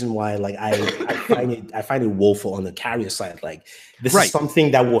the reason why, like I find it woeful on the carrier side. Like, this is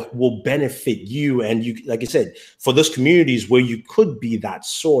something that will benefit you, and you, like I said, for those communities where you could be that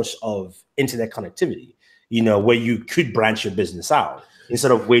source of internet connectivity. Where you could branch your business out instead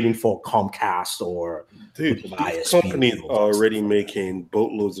of waiting for Comcast or companies are already making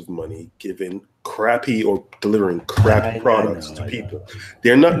boatloads of money giving crappy or delivering crappy products to people.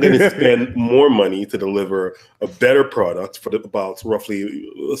 They're not going to spend more money to deliver a better product for about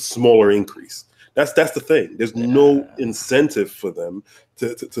roughly a smaller increase. That's the thing. There's no incentive for them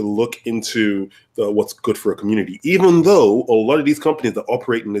to look into what's good for a community, even though a lot of these companies that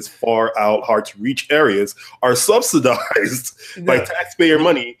operate in this far out, hard to reach areas are subsidized by taxpayer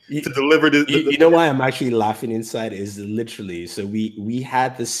money to deliver this. You know why I'm actually laughing inside is literally, so we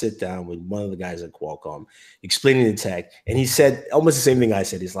had to sit down with one of the guys at Qualcomm explaining the tech, and he said almost the same thing I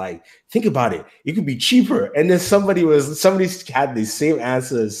said. He's like, think about it, it could be cheaper. And then somebody had the same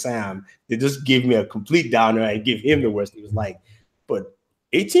answer as Sam. They just gave me a complete downer. I give him the worst. He was like, but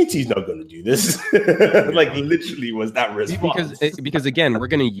AT&T is not going to do this. Like, literally was that response. Because again, we're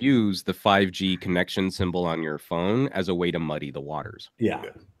going to use the 5G connection symbol on your phone as a way to muddy the waters. Yeah.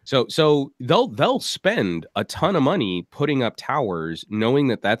 So they'll spend a ton of money putting up towers, knowing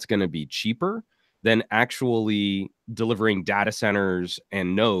that that's going to be cheaper than actually delivering data centers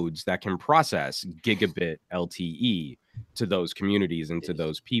and nodes that can process gigabit LTE to those communities and to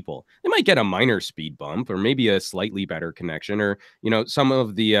those people. They might get a minor speed bump, or maybe a slightly better connection, or some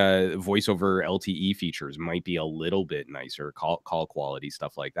of the voice over LTE features might be a little bit nicer, call quality,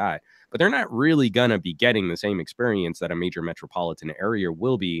 stuff like that. But they're not really gonna be getting the same experience that a major metropolitan area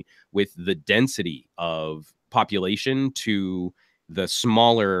will be, with the density of population to the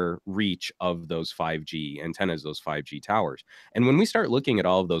smaller reach of those 5G antennas, those 5G towers. And when we start looking at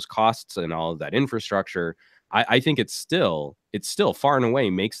all of those costs and all of that infrastructure, I think it's still far and away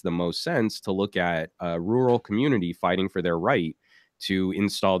makes the most sense to look at a rural community fighting for their right to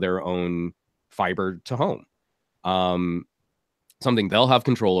install their own fiber to home. Something they'll have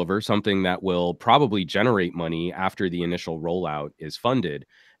control over, something that will probably generate money after the initial rollout is funded.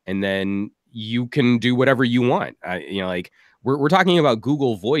 And then you can do whatever you want. Like, we're talking about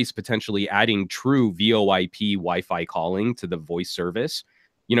Google Voice potentially adding true VoIP Wi-Fi calling to the voice service.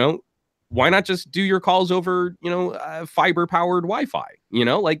 Why not just do your calls over, fiber powered Wi-Fi?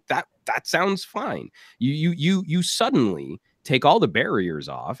 Like that sounds fine. You suddenly take all the barriers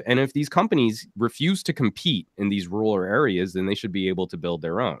off. And if these companies refuse to compete in these rural areas, then they should be able to build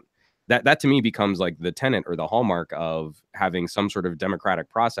their own. That to me becomes like the tenet or the hallmark of having some sort of democratic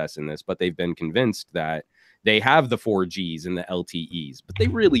process in this. But they've been convinced that they have the 4Gs and the LTEs, but they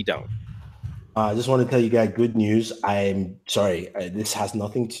really don't. I just want to tell you guys good news. I'm sorry. This has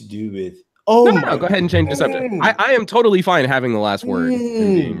nothing to do with. No, go ahead and change the subject. I am totally fine having the last word and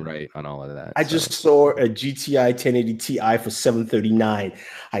being right on all of that. I just saw a GTI 1080 Ti for $739.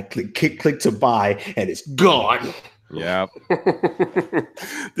 I click to buy, and it's gone. Yeah.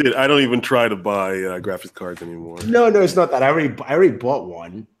 Dude, I don't even try to buy graphics cards anymore. No, it's not that. I already bought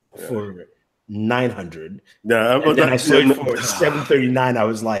one for $900. Yeah, and then I saw it for $739. I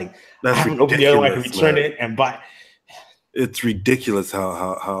was like, that's I haven't opened the other one. I can return it and buy. It's ridiculous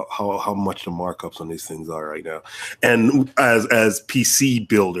how much the markups on these things are right now. And as PC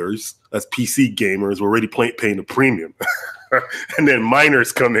builders, as PC gamers, we're already paying the premium. and then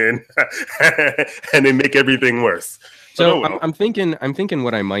miners come in and they make everything worse. So I'm thinking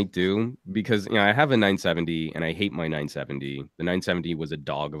what I might do, because I have a 970 and I hate my 970. The 970 was a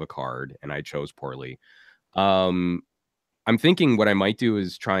dog of a card and I chose poorly. I'm thinking what I might do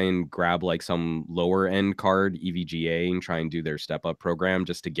is try and grab like some lower end card, EVGA, and try and do their step up program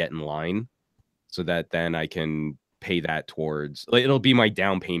just to get in line, so that then I can pay that towards, like, it'll be my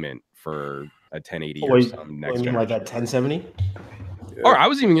down payment for a 1080 or some next generation. Like that 1070? Yeah. Or I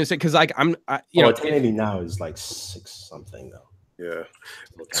was even gonna say, because like you know, 1080 now is like 6 something though. Yeah,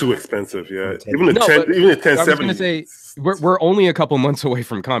 too expensive. Yeah, even the 1070. I was gonna say we're only a couple months away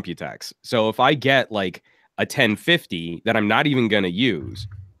from Computex, so if I get like a 1050 that I'm not even going to use,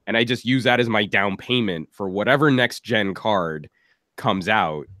 and I just use that as my down payment for whatever next gen card comes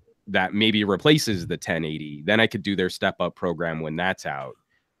out that maybe replaces the 1080, then I could do their step up program when that's out,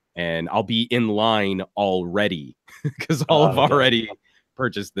 and I'll be in line already because I'll have already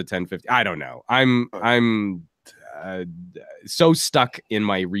purchased the 1050. I don't know. I'm so stuck in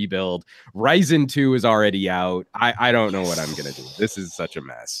my rebuild. Ryzen 2 is already out. I don't know what I'm gonna do. This is such a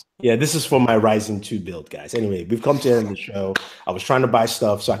mess. Yeah, this is for my Ryzen 2 build, guys. Anyway, we've come to the end of the show. I was trying to buy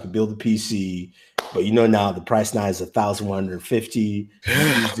stuff so I could build a PC, but now the price now is 1,150.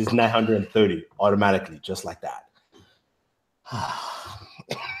 It's 930 automatically, just like that.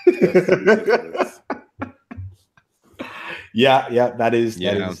 yeah, that is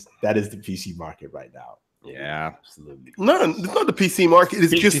the PC market right now. Yeah, absolutely. No, it's not the PC market.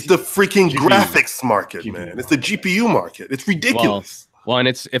 It's just the freaking graphics market, man. It's the GPU market. It's ridiculous. Well, and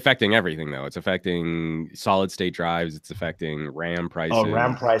it's affecting everything, though. It's affecting solid state drives. It's affecting RAM prices. Oh,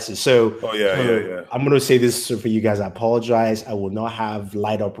 RAM prices. So, yeah. I'm going to say this for you guys. I apologize. I will not have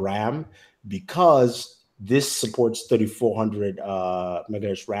light up RAM because this supports 3,400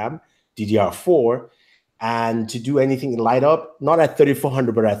 megahertz RAM, DDR4. And to do anything light up, not at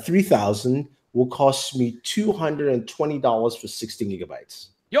 3,400, but at 3,000, will cost me $220 for 16 gigabytes.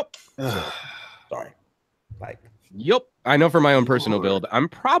 Yep. Sorry. Yep. I know for my own personal build, I'm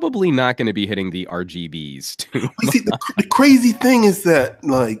probably not going to be hitting the RGBs too. See, the crazy thing is that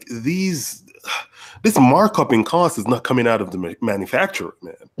like this markup in cost is not coming out of the manufacturer,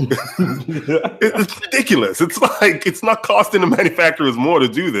 man. It's ridiculous. It's like it's not costing the manufacturers more to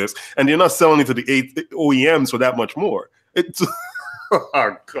do this, and you're not selling it to the OEMs for that much more. It's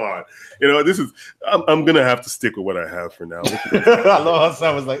oh God, this is. I'm gonna have to stick with what I have for now.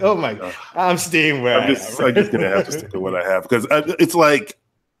 I was like, oh my God, I'm staying where I'm just gonna have to stick with what I have because it's like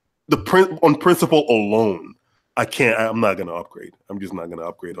on principle alone. I'm not gonna upgrade. I'm just not gonna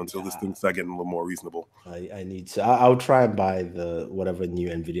upgrade until this thing starts getting a little more reasonable. I need to. I'll try and buy whatever new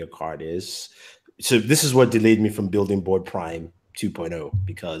NVIDIA card is. So this is what delayed me from building Board Prime 2.0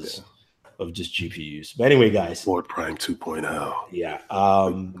 because of just GPUs. But anyway, guys, Board Prime 2.0. Yeah.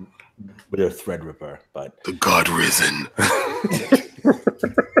 With a Threadripper, but the God Risen.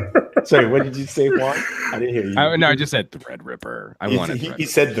 Sorry, what did you say, Juan? I didn't hear you. No, I just said Threadripper. He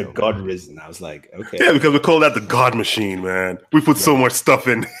said the God Risen. I was like, okay. Yeah, because we call that the God Machine, man. We put so much stuff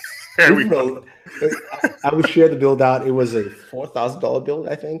in. I would share the build out. It was a $4,000 build,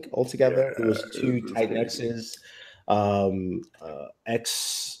 I think, altogether. It was 2 Titan X's, X99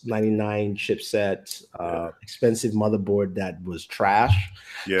 chipset, expensive motherboard that was trash.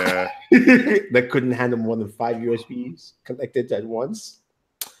 Yeah. That couldn't handle more than 5 USBs connected at once.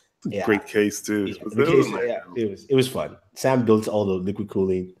 Yeah. Great case too. It was fun. Sam built all the liquid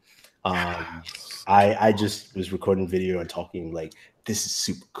cooling. I just was recording video and talking like this is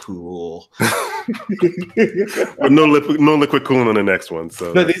super cool. But no liquid cooling on the next one.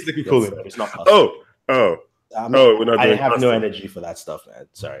 So no, this is liquid cooling. It's not custom. We're not. I have no energy for that stuff, man.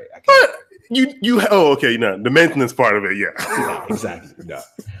 Sorry, I can't. Okay. The maintenance part of it, yeah. No, exactly. No,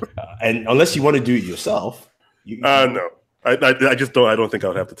 and unless you want to do it yourself, no. I just don't. I don't think I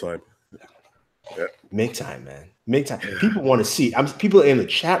would have the time. Yeah. Make time, man. Make time. People want to see. People in the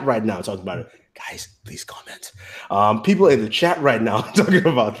chat right now talking about it. Guys, please comment. People in the chat right now talking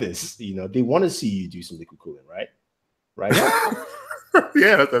about this. They want to see you do some liquid cooling, right? Right.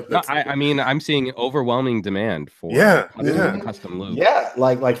 Yeah. I mean, I'm seeing overwhelming demand for custom lube. Yeah,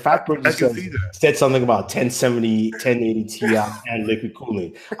 like Fatbird just said something about 1070, 1080 Ti and liquid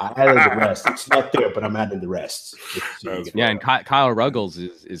cooling. I added the rest. It's not there, but I'm adding the rest. And Kyle Ruggles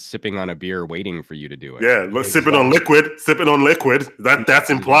is sipping on a beer, waiting for you to do it. Yeah, sipping on liquid. That's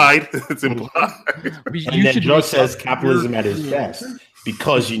implied. It's implied. And then Joe says capitalism at its best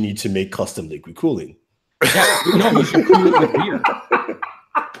because you need to make custom liquid cooling. Yeah, no, you should cool it with beer.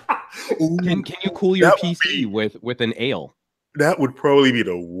 Can you cool your PC with an ale? that would probably be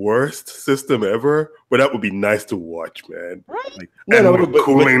the worst system ever, but that would be nice to watch, man. Right? Like, No, we're but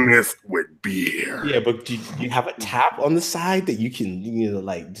cooling this with beer. yeah, but do you have a tap on the side that you can,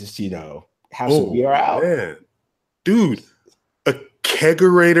 like just have some Oh beer out? man, dude, a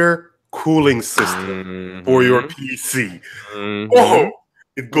kegerator cooling system for your PC. Oh,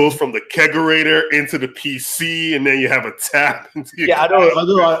 it goes from the kegerator into the PC, and then you have a tap into your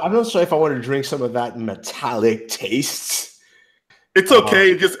I'm not sure if I want to drink some of that metallic taste. It's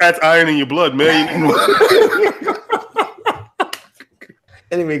okay. It just adds iron in your blood, man.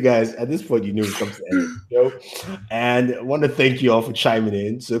 Anyway, guys, at this point, it comes to the end of the show. And I want to thank you all for chiming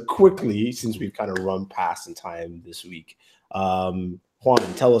in. So quickly, since we've kind of run past in time this week, Juan,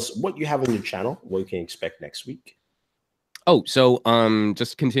 tell us what you have on your channel, what you can expect next week. Oh, so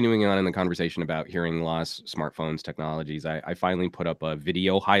just continuing on in the conversation about hearing loss, smartphones, technologies, I finally put up a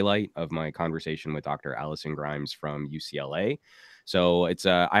video highlight of my conversation with Dr. Allison Grimes from UCLA. So it's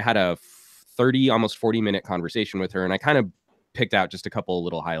I had a 30, almost 40-minute conversation with her, and I kind of picked out just a couple of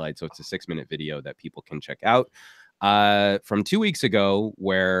little highlights. So it's a 6-minute video that people can check out from 2 weeks ago,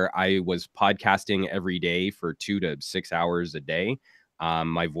 where I was podcasting every day for 2 to 6 hours a day.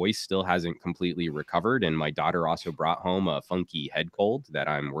 My voice still hasn't completely recovered, and my daughter also brought home a funky head cold that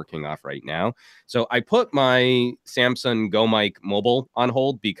I'm working off right now. So I put my Samsung Go Mic Mobile on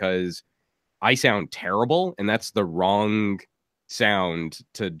hold because I sound terrible, and that's the wrong sound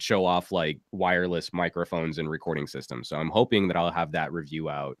to show off like wireless microphones and recording systems. So I'm hoping that I'll have that review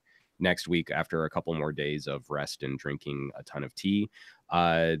out next week after a couple more days of rest and drinking a ton of tea.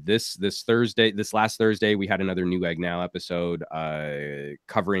 This last Thursday, we had another New Egg Now episode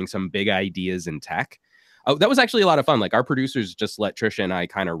covering some big ideas in tech. Oh, that was actually a lot of fun. Like, our producers just let Trisha and I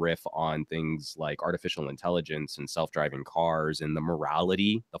kind of riff on things like artificial intelligence and self-driving cars and the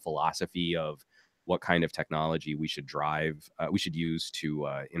morality, the philosophy of what kind of technology we should use to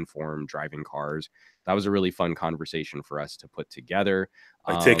inform driving cars. That was a really fun conversation for us to put together.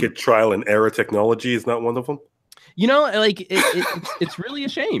 I take it trial and error technology is not one of them. Like it's really a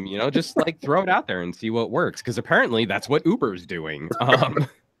shame, just like throw it out there and see what works, because apparently that's what Uber's doing.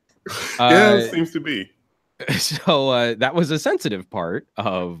 Yeah, it seems to be. So that was a sensitive part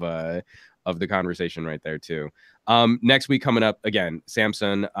of the conversation right there too. Next week coming up, again,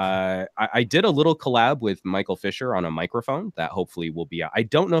 Samsung. I did a little collab with Michael Fisher on a microphone that hopefully will be out. I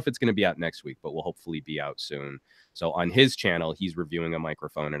don't know if it's going to be out next week, but will hopefully be out soon. So on his channel, he's reviewing a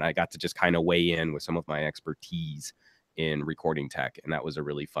microphone, and I got to just kind of weigh in with some of my expertise in recording tech, and that was a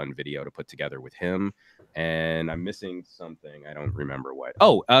really fun video to put together with him. And I'm missing something. I don't remember what.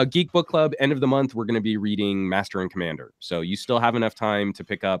 Oh, Geek Book Club, end of the month, we're going to be reading Master and Commander. So you still have enough time to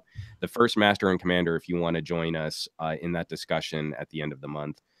pick up the first Master and Commander if you want to join us in that discussion at the end of the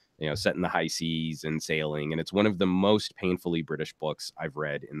month. Setting the high seas and sailing. And it's one of the most painfully British books I've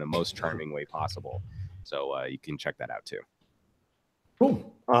read in the most charming way possible. So you can check that out too.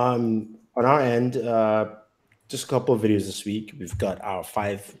 Cool. On our end, just a couple of videos this week. We've got our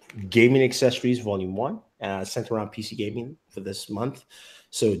 5 gaming accessories, volume 1, centered around PC gaming for this month.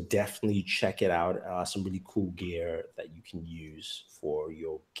 So definitely check it out. Some really cool gear that you can use for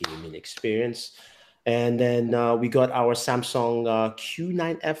your gaming experience. And then we got our Samsung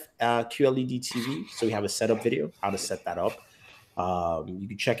Q9F QLED TV. So we have a setup video, how to set that up. You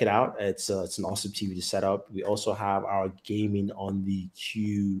can check it out. It's an awesome TV to set up. We also have our gaming on the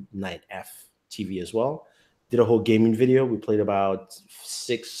Q9F TV as well. Did a whole gaming video. We played about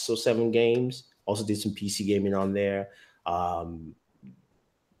 6 or 7 games. Also did some PC gaming on there.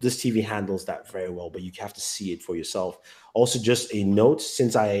 This TV handles that very well, but you have to see it for yourself. Also, just a note,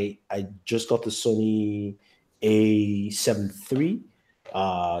 since I just got the Sony A7 III,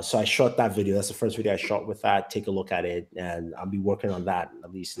 so I shot that video. That's the first video I shot with that. Take a look at it, and I'll be working on that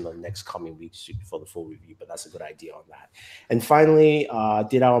at least in the next coming weeks for the full review, but that's a good idea on that. And finally,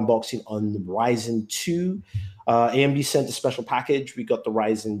 did our unboxing on the Ryzen 2. AMD sent a special package. We got the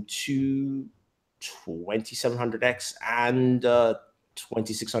Ryzen 2 2700X and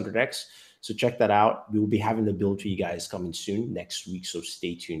 2600X. So check that out. We will be having the build for you guys coming soon next week, so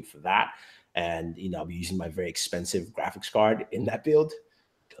stay tuned for that. And I'll be using my very expensive graphics card in that build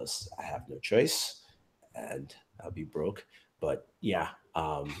because I have no choice and I'll be broke. But yeah,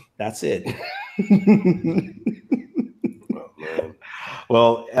 that's it.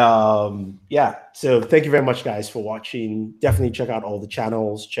 Well, yeah. So thank you very much, guys, for watching. Definitely check out all the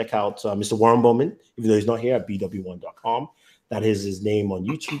channels. Check out Mr. Warren Bowman, even though he's not here, at bw1.com. That is his name on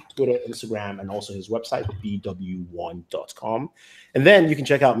YouTube, Twitter, Instagram, and also his website, bw1.com. And then you can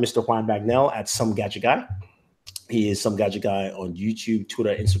check out Mr. Juan Bagnell at Some Gadget Guy. He is Some Gadget Guy on YouTube,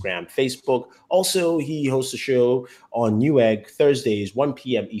 Twitter, Instagram, Facebook. Also, he hosts a show on Newegg Thursdays, 1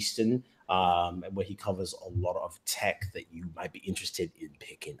 p.m. Eastern, where he covers a lot of tech that you might be interested in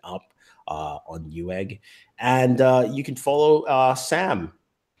picking up on Newegg. And you can follow Sam.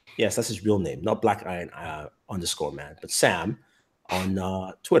 Yes, that's his real name, not Black Iron _man, but Sam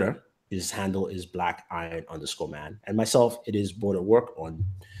on Twitter. His handle is Black Iron _man. And myself, it is Board at Work on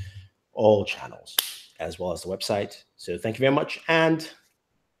all channels, as well as the website. So thank you very much, and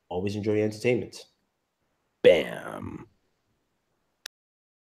always enjoy your entertainment. Bam.